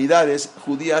fundado comunidades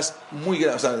judías muy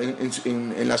grandes. O sea,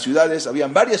 en las ciudades,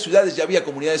 habían varias ciudades, ya había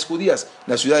comunidades judías,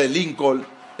 en la ciudad de Lincoln,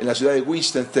 en la ciudad de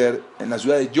Winchester, en la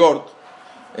ciudad de York,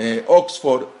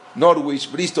 Oxford,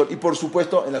 Norwich, Bristol y por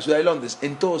supuesto en la ciudad de Londres.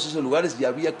 En todos esos lugares ya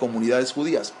había comunidades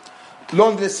judías.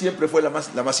 Londres siempre fue la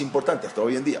más importante hasta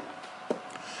hoy en día.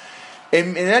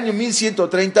 En el año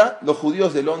 1130 los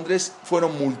judíos de Londres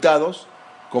fueron multados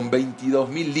con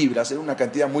 22.000 libras, era una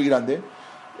cantidad muy grande,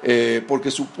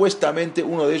 porque supuestamente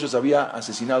uno de ellos había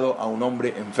asesinado a un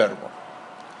hombre enfermo.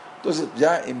 Entonces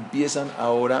ya empiezan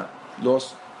ahora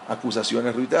las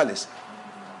acusaciones brutales.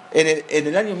 En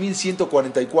el año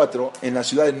 1144, en la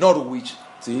ciudad de Norwich,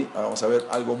 ¿sí? Vamos a ver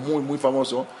algo muy, muy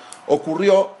famoso,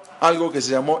 ocurrió algo que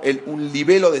se llamó un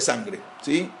libelo de sangre,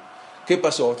 ¿sí? ¿Qué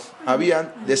pasó?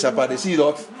 Habían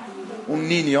desaparecido un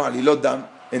niño, Alilot Dam,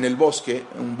 en el bosque,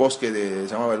 se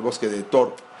llamaba el bosque de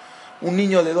Thorpe, un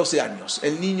niño de 12 años.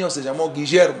 El niño se llamó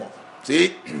Guillermo,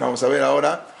 ¿sí? Vamos a ver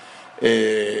ahora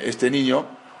este niño,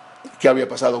 que había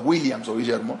pasado, Williams o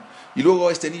Guillermo, y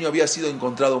luego este niño había sido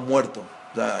encontrado muerto.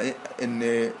 O sea,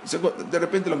 de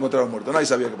repente lo encontraron muerto, nadie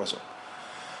sabía qué pasó.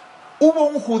 Hubo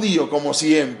un judío, como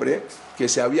siempre, que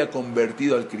se había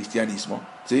convertido al cristianismo,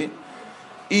 ¿sí?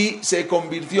 Y se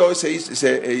convirtió, se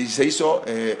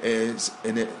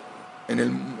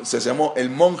llamó el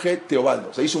monje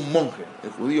Teobaldo, se hizo un monje.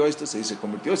 El judío se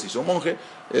convirtió, se hizo monje,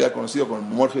 era conocido como el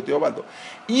monje Teobaldo.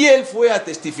 Y él fue a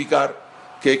testificar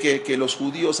que los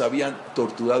judíos habían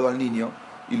torturado al niño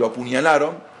y lo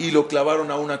apuñalaron y lo clavaron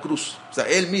a una cruz. O sea,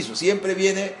 él mismo,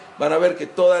 siempre van a ver que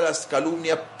todas las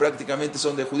calumnias prácticamente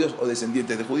son de judíos o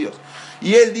descendientes de judíos.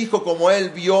 Y él dijo, como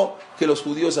él vio que los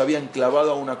judíos habían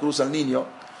clavado a una cruz al niño,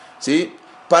 ¿sí?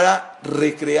 Para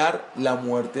recrear la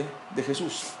muerte de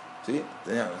Jesús, ¿sí?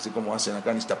 Así como hacen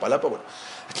acá en Iztapalapa, bueno.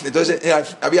 Entonces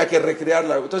había que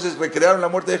recrearla. Entonces recrearon la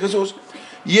muerte de Jesús,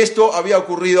 y esto había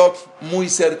ocurrido muy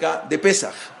cerca de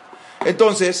Pesaj.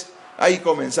 Entonces ahí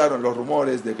comenzaron los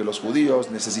rumores de que los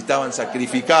judíos necesitaban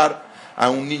sacrificar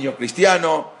a un niño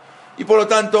cristiano, y por lo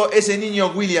tanto ese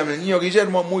niño William, el niño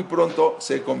Guillermo, muy pronto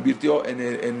se convirtió en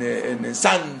el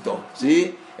santo,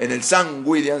 ¿sí? En el San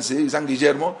William, ¿sí? San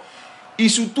Guillermo, y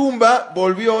su tumba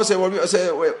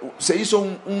se hizo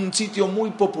un sitio muy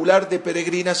popular de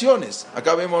peregrinaciones.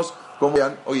 Acá vemos cómo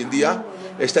hoy en día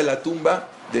está la tumba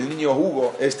del niño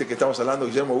Hugo, que estamos hablando,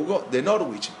 Guillermo Hugo, de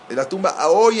Norwich. La tumba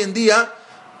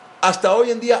hasta hoy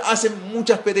en día hacen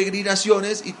muchas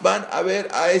peregrinaciones y van a ver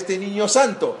a este niño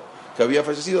santo que había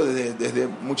fallecido desde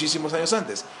muchísimos años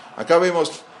antes. Acá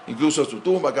vemos incluso su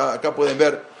tumba, acá pueden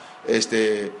ver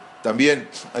también,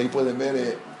 ahí pueden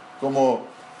ver cómo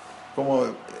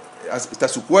está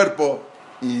su cuerpo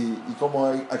y cómo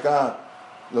hay acá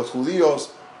los judíos,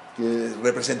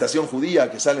 representación judía,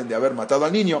 que salen de haber matado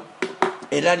al niño.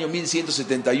 En el año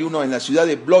 1171, en la ciudad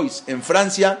de Blois, en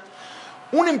Francia,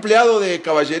 un empleado de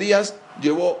caballerías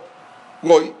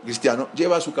cristiano,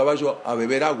 lleva a su caballo a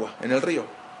beber agua en el río,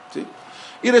 ¿sí?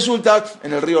 Y resulta,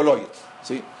 en el río Loire,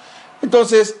 ¿sí?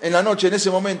 Entonces, en la noche, en ese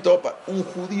momento, un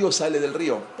judío sale del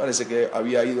río. Parece que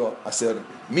había ido a hacer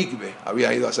mikve,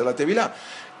 había ido a hacer la tevilá.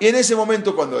 Y en ese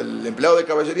momento, cuando el empleado de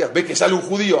caballería ve que sale un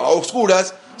judío a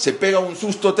oscuras, se pega un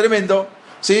susto tremendo,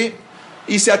 ¿sí?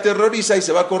 Y se aterroriza y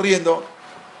se va corriendo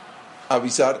a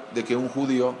avisar de que un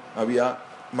judío había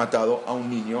matado a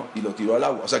un niño y lo tiró al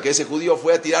agua. O sea, que ese judío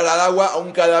fue a tirar al agua a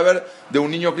un cadáver de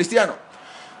un niño cristiano.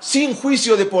 Sin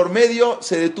juicio de por medio,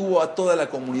 se detuvo a toda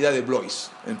la comunidad de Blois,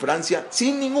 en Francia,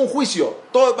 sin ningún juicio.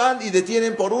 Todos van y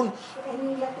detienen por un...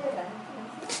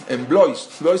 En Blois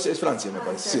es Francia, me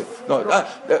parece. Sí. No,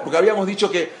 porque habíamos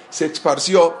dicho que se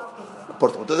esparció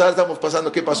por todo. Entonces ahora estamos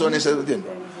pasando qué pasó en ese tiempo.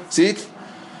 ¿Sí?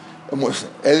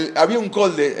 Había un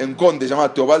conde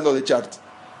llamado Teobaldo de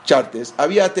Chartres,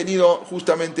 había tenido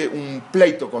justamente un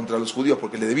pleito contra los judíos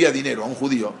porque le debía dinero a un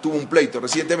judío. Tuvo un pleito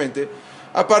recientemente.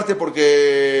 Aparte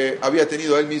porque había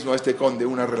tenido él mismo, este conde,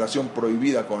 una relación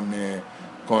prohibida con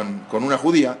una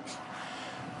judía.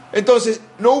 Entonces,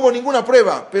 no hubo ninguna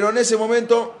prueba, pero en ese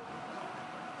momento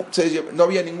no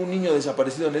había ningún niño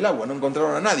desaparecido en el agua, no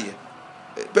encontraron a nadie.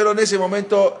 Pero en ese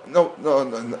momento no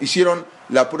hicieron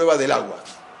la prueba del agua.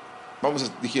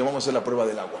 Dijimos, vamos a hacer la prueba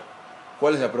del agua.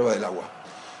 ¿Cuál es la prueba del agua?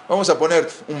 Vamos a poner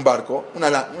un barco,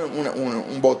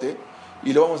 un bote,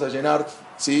 y lo vamos a llenar,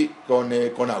 ¿sí?,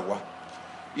 con agua.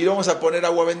 Y lo vamos a poner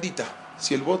agua bendita.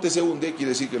 Si el bote se hunde, quiere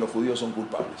decir que los judíos son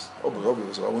culpables. Obvio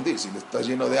que se va a hundir. Si está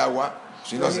lleno de agua,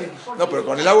 pero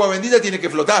con el agua bendita tiene que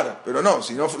flotar. Pero no,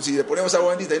 si le ponemos agua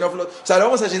bendita y no flota, o sea, lo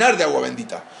vamos a llenar de agua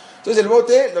bendita. Entonces el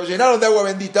bote lo llenaron de agua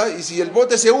bendita, y si el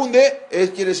bote se hunde,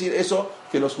 quiere decir eso,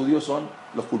 que los judíos son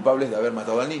los culpables de haber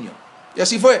matado al niño. Y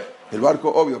así fue. El barco,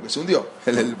 obvio que se hundió,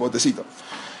 el botecito.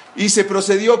 Y se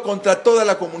procedió contra toda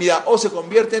la comunidad. O se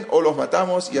convierten o los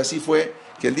matamos, y así fue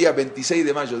que el día 26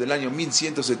 de mayo del año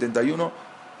 1171,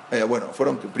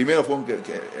 fueron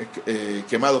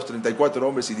quemados 34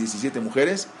 hombres y 17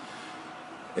 mujeres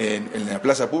en la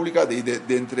plaza pública. De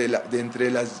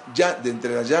entre las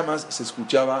llamas se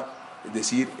escuchaba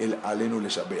decir el Alenu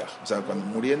Leshabeach. O sea, cuando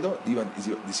muriendo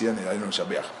decían el Alenu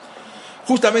Leshabeach.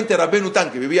 Justamente Rabbenu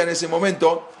Tam, que vivía en ese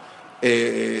momento,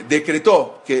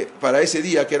 decretó que para ese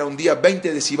día, que era un día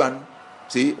 20 de Sivan,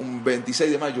 ¿sí?, un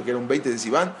 26 de mayo, que era un 20 de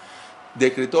Sivan,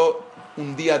 decretó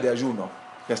un día de ayuno,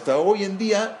 que hasta hoy en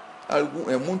día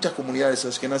en muchas comunidades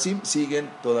ashkenazim siguen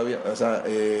todavía, o sea,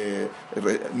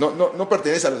 no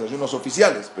pertenece a los ayunos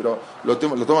oficiales, pero lo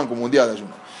toman como un día de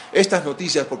ayuno. Estas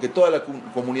noticias, porque toda la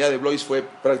comunidad de Blois fue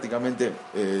prácticamente,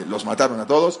 los mataron a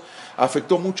todos,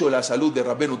 afectó mucho la salud de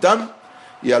Rabbenu Tam,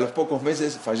 y a los pocos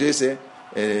meses fallece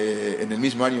en el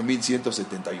mismo año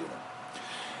 1171.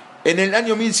 En el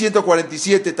año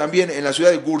 1147, también en la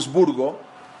ciudad de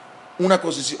Wurzburgo, una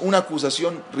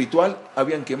acusación ritual,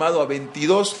 habían quemado a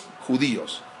 22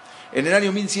 judíos. En el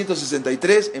año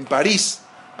 1163, en París,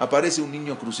 aparece un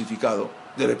niño crucificado.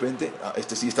 De repente,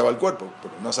 sí estaba el cuerpo,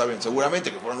 pero no saben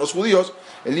seguramente que fueron los judíos.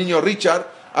 El niño Richard,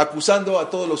 acusando a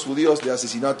todos los judíos de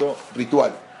asesinato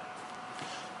ritual.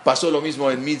 Pasó lo mismo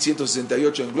en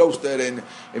 1168 en Gloucester. En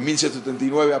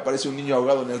 1179 aparece un niño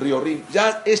ahogado en el río Rin.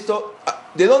 Ya esto,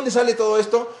 ¿de dónde sale todo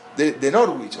esto? De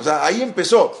Norwich. O sea, ahí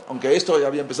empezó, aunque esto ya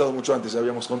había empezado mucho antes, ya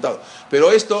habíamos contado.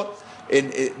 Pero esto,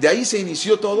 de ahí se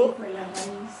inició todo,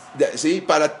 ¿sí?,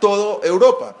 para toda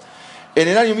Europa. En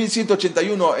el año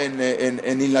 1181,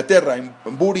 en Inglaterra, en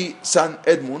Bury St.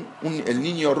 Edmund, un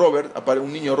niño Robert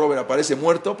aparece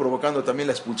muerto, provocando también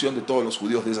la expulsión de todos los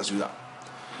judíos de esa ciudad.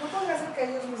 ¿No podría ser que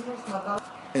ellos mismos mataron?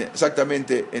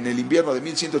 Exactamente, en el invierno de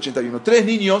 1181, 3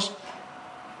 niños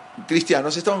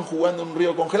cristianos estaban jugando en un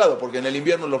río congelado, porque en el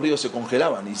invierno los ríos se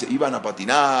congelaban y se iban a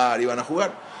patinar, iban a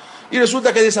jugar. Y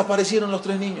resulta que desaparecieron los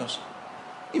 3 niños.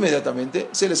 Inmediatamente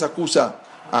se les acusa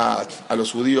a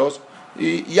los judíos,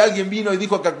 y alguien vino y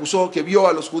dijo que vio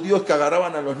a los judíos que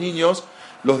agarraban a los niños,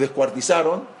 los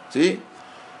descuartizaron, ¿sí?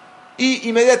 Y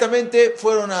inmediatamente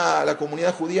fueron a la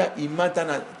comunidad judía y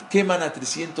queman a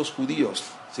 300 judíos,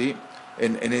 ¿sí?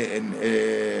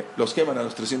 Los queman a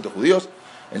los 300 judíos.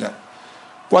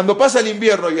 Cuando pasa el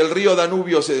invierno y el río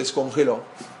Danubio se descongeló,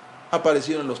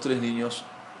 aparecieron los 3 niños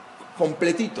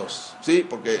completitos, ¿sí?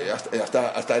 Porque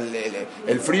hasta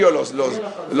el frío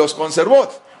los conservó,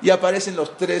 y aparecen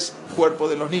los 3 cuerpos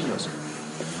de los niños.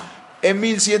 En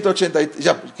 1180,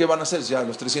 ¿qué van a hacer? Ya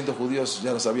los 300 judíos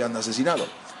ya los habían asesinado.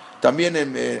 También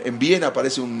en Viena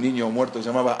aparece un niño muerto que se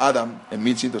llamaba Adam en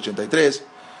 1183,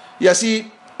 y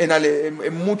así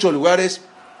en muchos lugares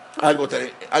algo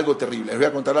terrible. Les voy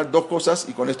a contar 2 cosas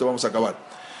y con esto vamos a acabar.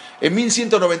 En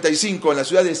 1195, en la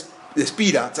ciudad de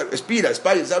Spira,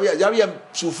 ya habían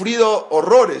sufrido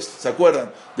horrores, ¿se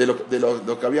acuerdan? De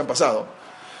lo que habían pasado,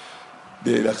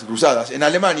 de las Cruzadas. En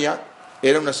Alemania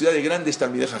era una ciudad de grandes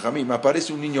talmidei jajamim,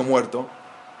 aparece un niño muerto,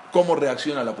 ¿cómo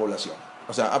reacciona la población?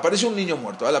 O sea, aparece un niño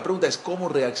muerto. La pregunta es, ¿cómo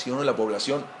reaccionó la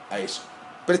población a eso?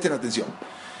 Presten atención.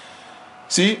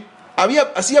 ¿Sí?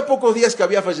 Hacía pocos días que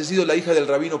había fallecido la hija del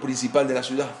rabino principal de la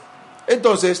ciudad.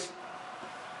 Entonces,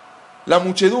 la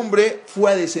muchedumbre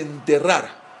fue a desenterrar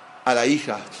a la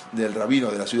hija del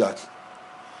rabino de la ciudad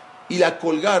y la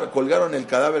colgaron el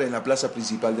cadáver en la plaza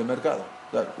principal del mercado.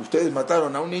 Claro, ustedes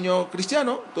mataron a un niño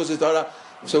cristiano, entonces ahora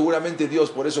seguramente Dios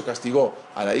por eso castigó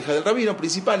a la hija del rabino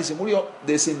principal y se murió.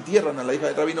 Desentierran a la hija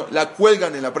del rabino, la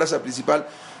cuelgan en la plaza principal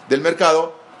del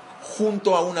mercado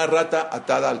junto a una rata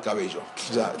atada al cabello.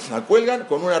 O sea, la cuelgan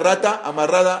con una rata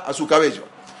amarrada a su cabello.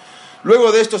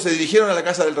 Luego de esto se dirigieron a la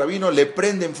casa del rabino, le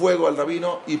prenden fuego al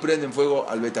rabino y prenden fuego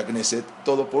al Bet Knesset,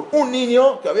 todo por un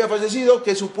niño que había fallecido,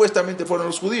 que supuestamente fueron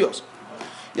los judíos.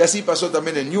 Y así pasó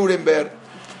también en Nuremberg.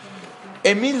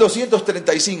 En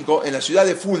 1235, en la ciudad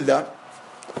de Fulda,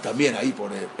 también ahí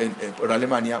por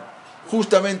Alemania,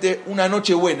 justamente una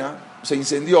noche buena se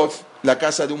incendió la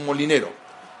casa de un molinero.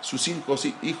 Sus 5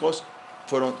 hijos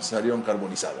salieron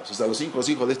carbonizados. O sea, los 5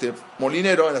 hijos de este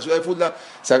molinero en la ciudad de Fulda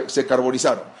se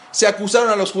carbonizaron. Se acusaron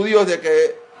a los judíos de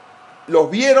que los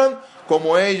vieron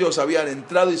como ellos habían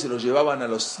entrado y se los llevaban a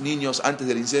los niños antes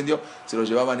del incendio, se los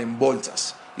llevaban en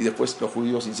bolsas. Y después los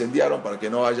judíos incendiaron para que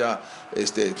no haya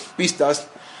pistas.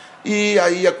 Y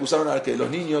ahí acusaron a que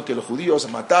los judíos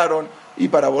mataron y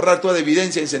para borrar toda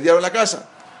evidencia incendiaron la casa.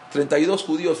 32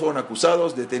 judíos fueron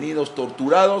acusados, detenidos,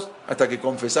 torturados, hasta que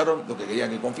confesaron lo que querían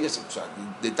que confiesen. O sea,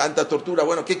 de tanta tortura,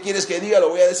 bueno, ¿qué quieres que diga? Lo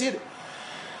voy a decir.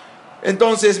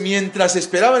 Entonces, mientras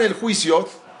esperaban el juicio,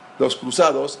 los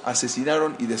cruzados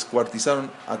asesinaron y descuartizaron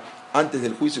antes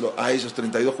del juicio a esos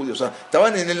 32 judíos. O sea,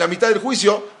 estaban en la mitad del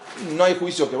juicio, no hay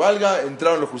juicio que valga,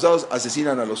 entraron los cruzados,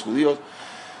 asesinan a los judíos.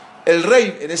 El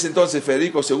rey, en ese entonces,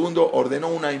 Federico II, ordenó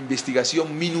una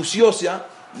investigación minuciosa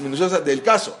del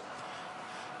caso.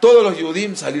 Todos los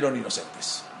Yudim salieron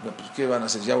inocentes. ¿Qué van a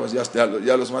hacer? Ya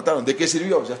los mataron. ¿De qué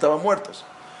sirvió? Ya estaban muertos.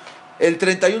 El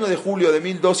 31 de julio de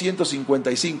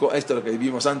 1255, esto es lo que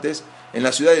vimos antes, en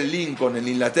la ciudad de Lincoln, en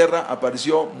Inglaterra,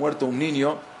 apareció muerto un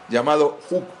niño llamado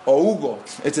Hugo.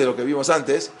 Este es lo que vimos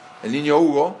antes, el niño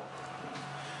Hugo.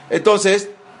 Entonces,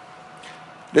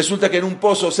 resulta que en un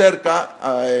pozo cerca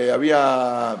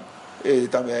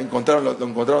también lo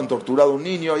encontraron torturado un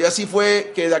niño, y así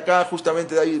fue que de acá,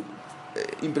 justamente de ahí,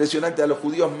 impresionante, a los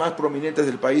judíos más prominentes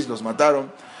del país los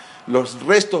mataron. Los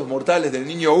restos mortales del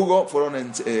niño Hugo fueron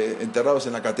enterrados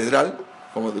en la catedral,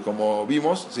 como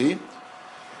vimos, ¿sí?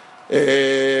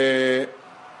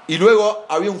 Y luego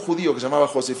había un judío que se llamaba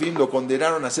Josefín, lo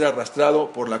condenaron a ser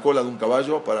arrastrado por la cola de un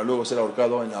caballo para luego ser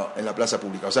ahorcado en la plaza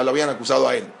pública. O sea, lo habían acusado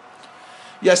a él.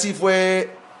 Y así fue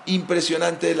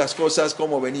impresionante las cosas,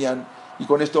 como venían. Y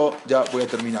con esto ya voy a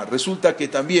terminar. Resulta que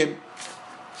también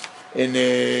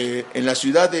en la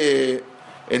ciudad en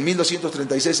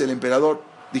 1236 el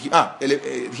emperador,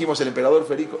 dijimos el emperador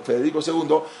Federico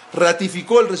II,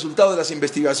 ratificó el resultado de las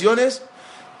investigaciones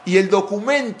y el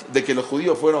documento de que los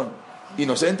judíos fueron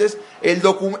inocentes.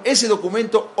 Ese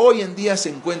documento hoy en día se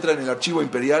encuentra en el archivo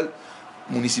imperial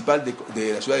municipal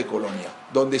de la ciudad de Colonia,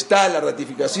 donde está la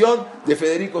ratificación de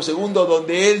Federico II,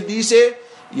 donde él dice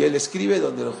y él escribe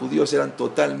donde los judíos eran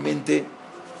totalmente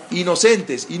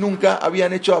inocentes y nunca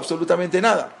habían hecho absolutamente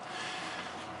nada.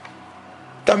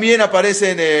 También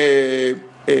aparecen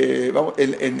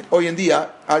hoy en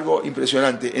día algo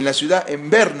impresionante. En la ciudad, en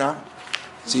Berna,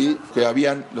 ¿sí?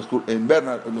 En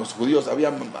Berna los judíos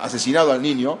habían asesinado al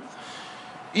niño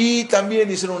y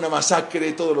también hicieron una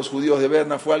masacre. Todos los judíos de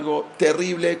Berna, fue algo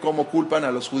terrible como culpan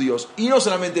a los judíos. Y no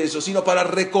solamente eso, sino para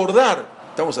recordar,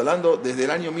 estamos hablando desde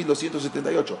el año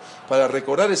 1278, para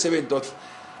recordar ese evento,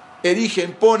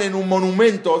 ponen un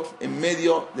monumento en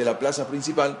medio de la plaza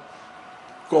principal,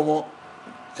 como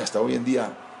que hasta hoy en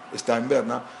día está en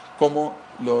Berna, como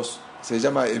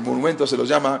el monumento se lo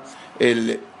llama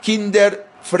el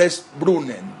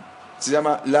Kinderfressbrunnen, se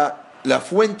llama la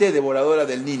fuente devoradora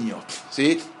del niño,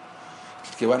 ¿sí?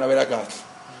 Que van a ver acá.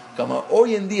 Como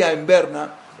hoy en día en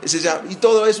Berna, y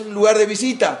todo es un lugar de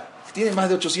visita, tiene más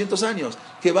de 800 años,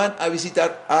 que van a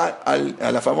visitar a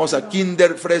la famosa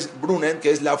Kinderfressbrunnen,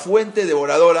 que es la fuente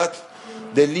devoradora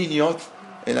del niño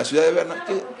en la ciudad de Berna.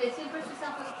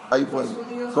 Ahí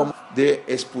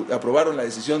aprobaron la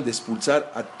decisión de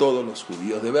expulsar a todos los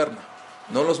judíos de Berna.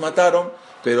 No los mataron,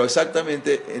 pero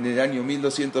exactamente en el año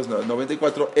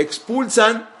 1294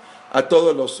 expulsan a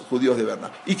todos los judíos de Berna.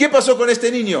 ¿Y qué pasó con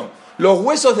este niño? Los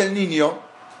huesos del niño,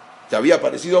 que había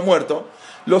aparecido muerto,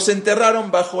 los enterraron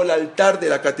bajo el altar de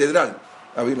la catedral,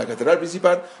 la catedral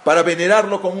principal, para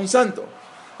venerarlo como un santo.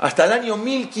 hasta el año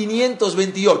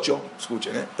 1528,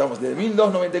 escuchen, estamos desde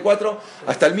 1294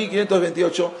 hasta el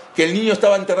 1528, que el niño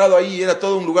estaba enterrado ahí y era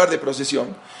todo un lugar de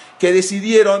procesión, que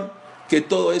decidieron que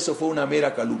todo eso fue una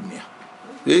mera calumnia.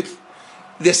 ¿Sí?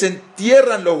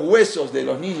 Desentierran los huesos de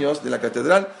los niños de la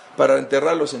catedral para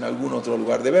enterrarlos en algún otro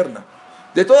lugar de Berna.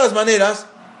 De todas maneras,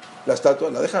 la estatua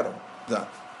la dejaron. O sea,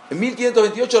 en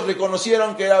 1528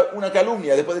 reconocieron que era una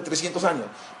calumnia después de 300 años.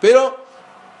 Pero,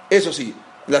 eso sí,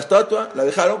 la estatua la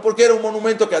dejaron porque era un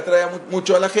monumento que atrae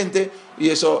mucho a la gente y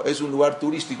eso es un lugar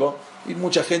turístico y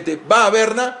mucha gente va a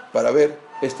Berna para ver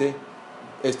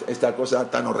esta cosa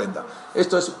tan horrenda.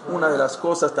 Esto es una de las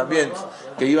cosas también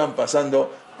que iban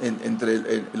pasando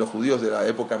entre los judíos de la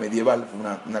época medieval,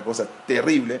 una cosa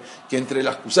terrible, que entre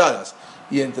las cruzadas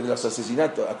y entre los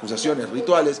asesinatos, acusaciones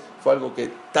rituales, fue algo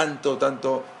que tanto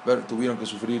tuvieron que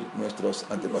sufrir nuestros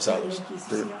antepasados.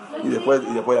 Y después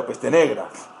la peste negra,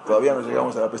 todavía no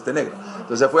llegamos a la peste negra.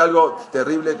 Entonces fue algo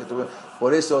terrible,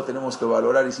 por eso tenemos que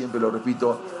valorar, y siempre lo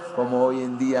repito, como hoy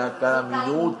en día, cada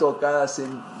minuto, cada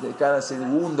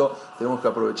segundo, tenemos que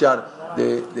aprovechar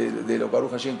de lo Baruch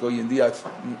Hashem, que hoy en día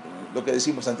lo que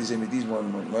decimos antisemitismo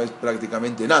no es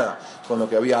prácticamente nada con lo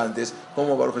que había antes.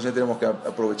 Cómo Baruch Hashem tenemos que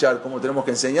aprovechar, cómo tenemos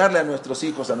que enseñarle a nuestros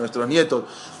hijos, a nuestros nietos,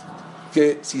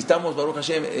 que si estamos, Baruch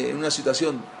Hashem, en una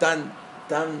situación tan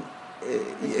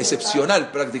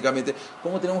excepcional prácticamente,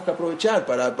 cómo tenemos que aprovechar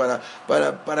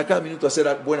para cada minuto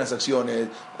hacer buenas acciones,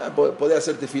 poder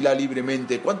hacer tefilá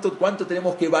libremente, cuánto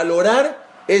tenemos que valorar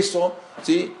eso,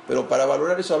 ¿sí? Pero para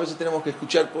valorar eso a veces tenemos que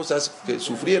escuchar cosas que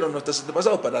sufrieron nuestros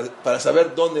antepasados para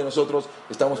saber dónde nosotros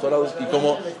estamos parados y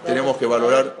cómo tenemos que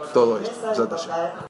valorar todo esto.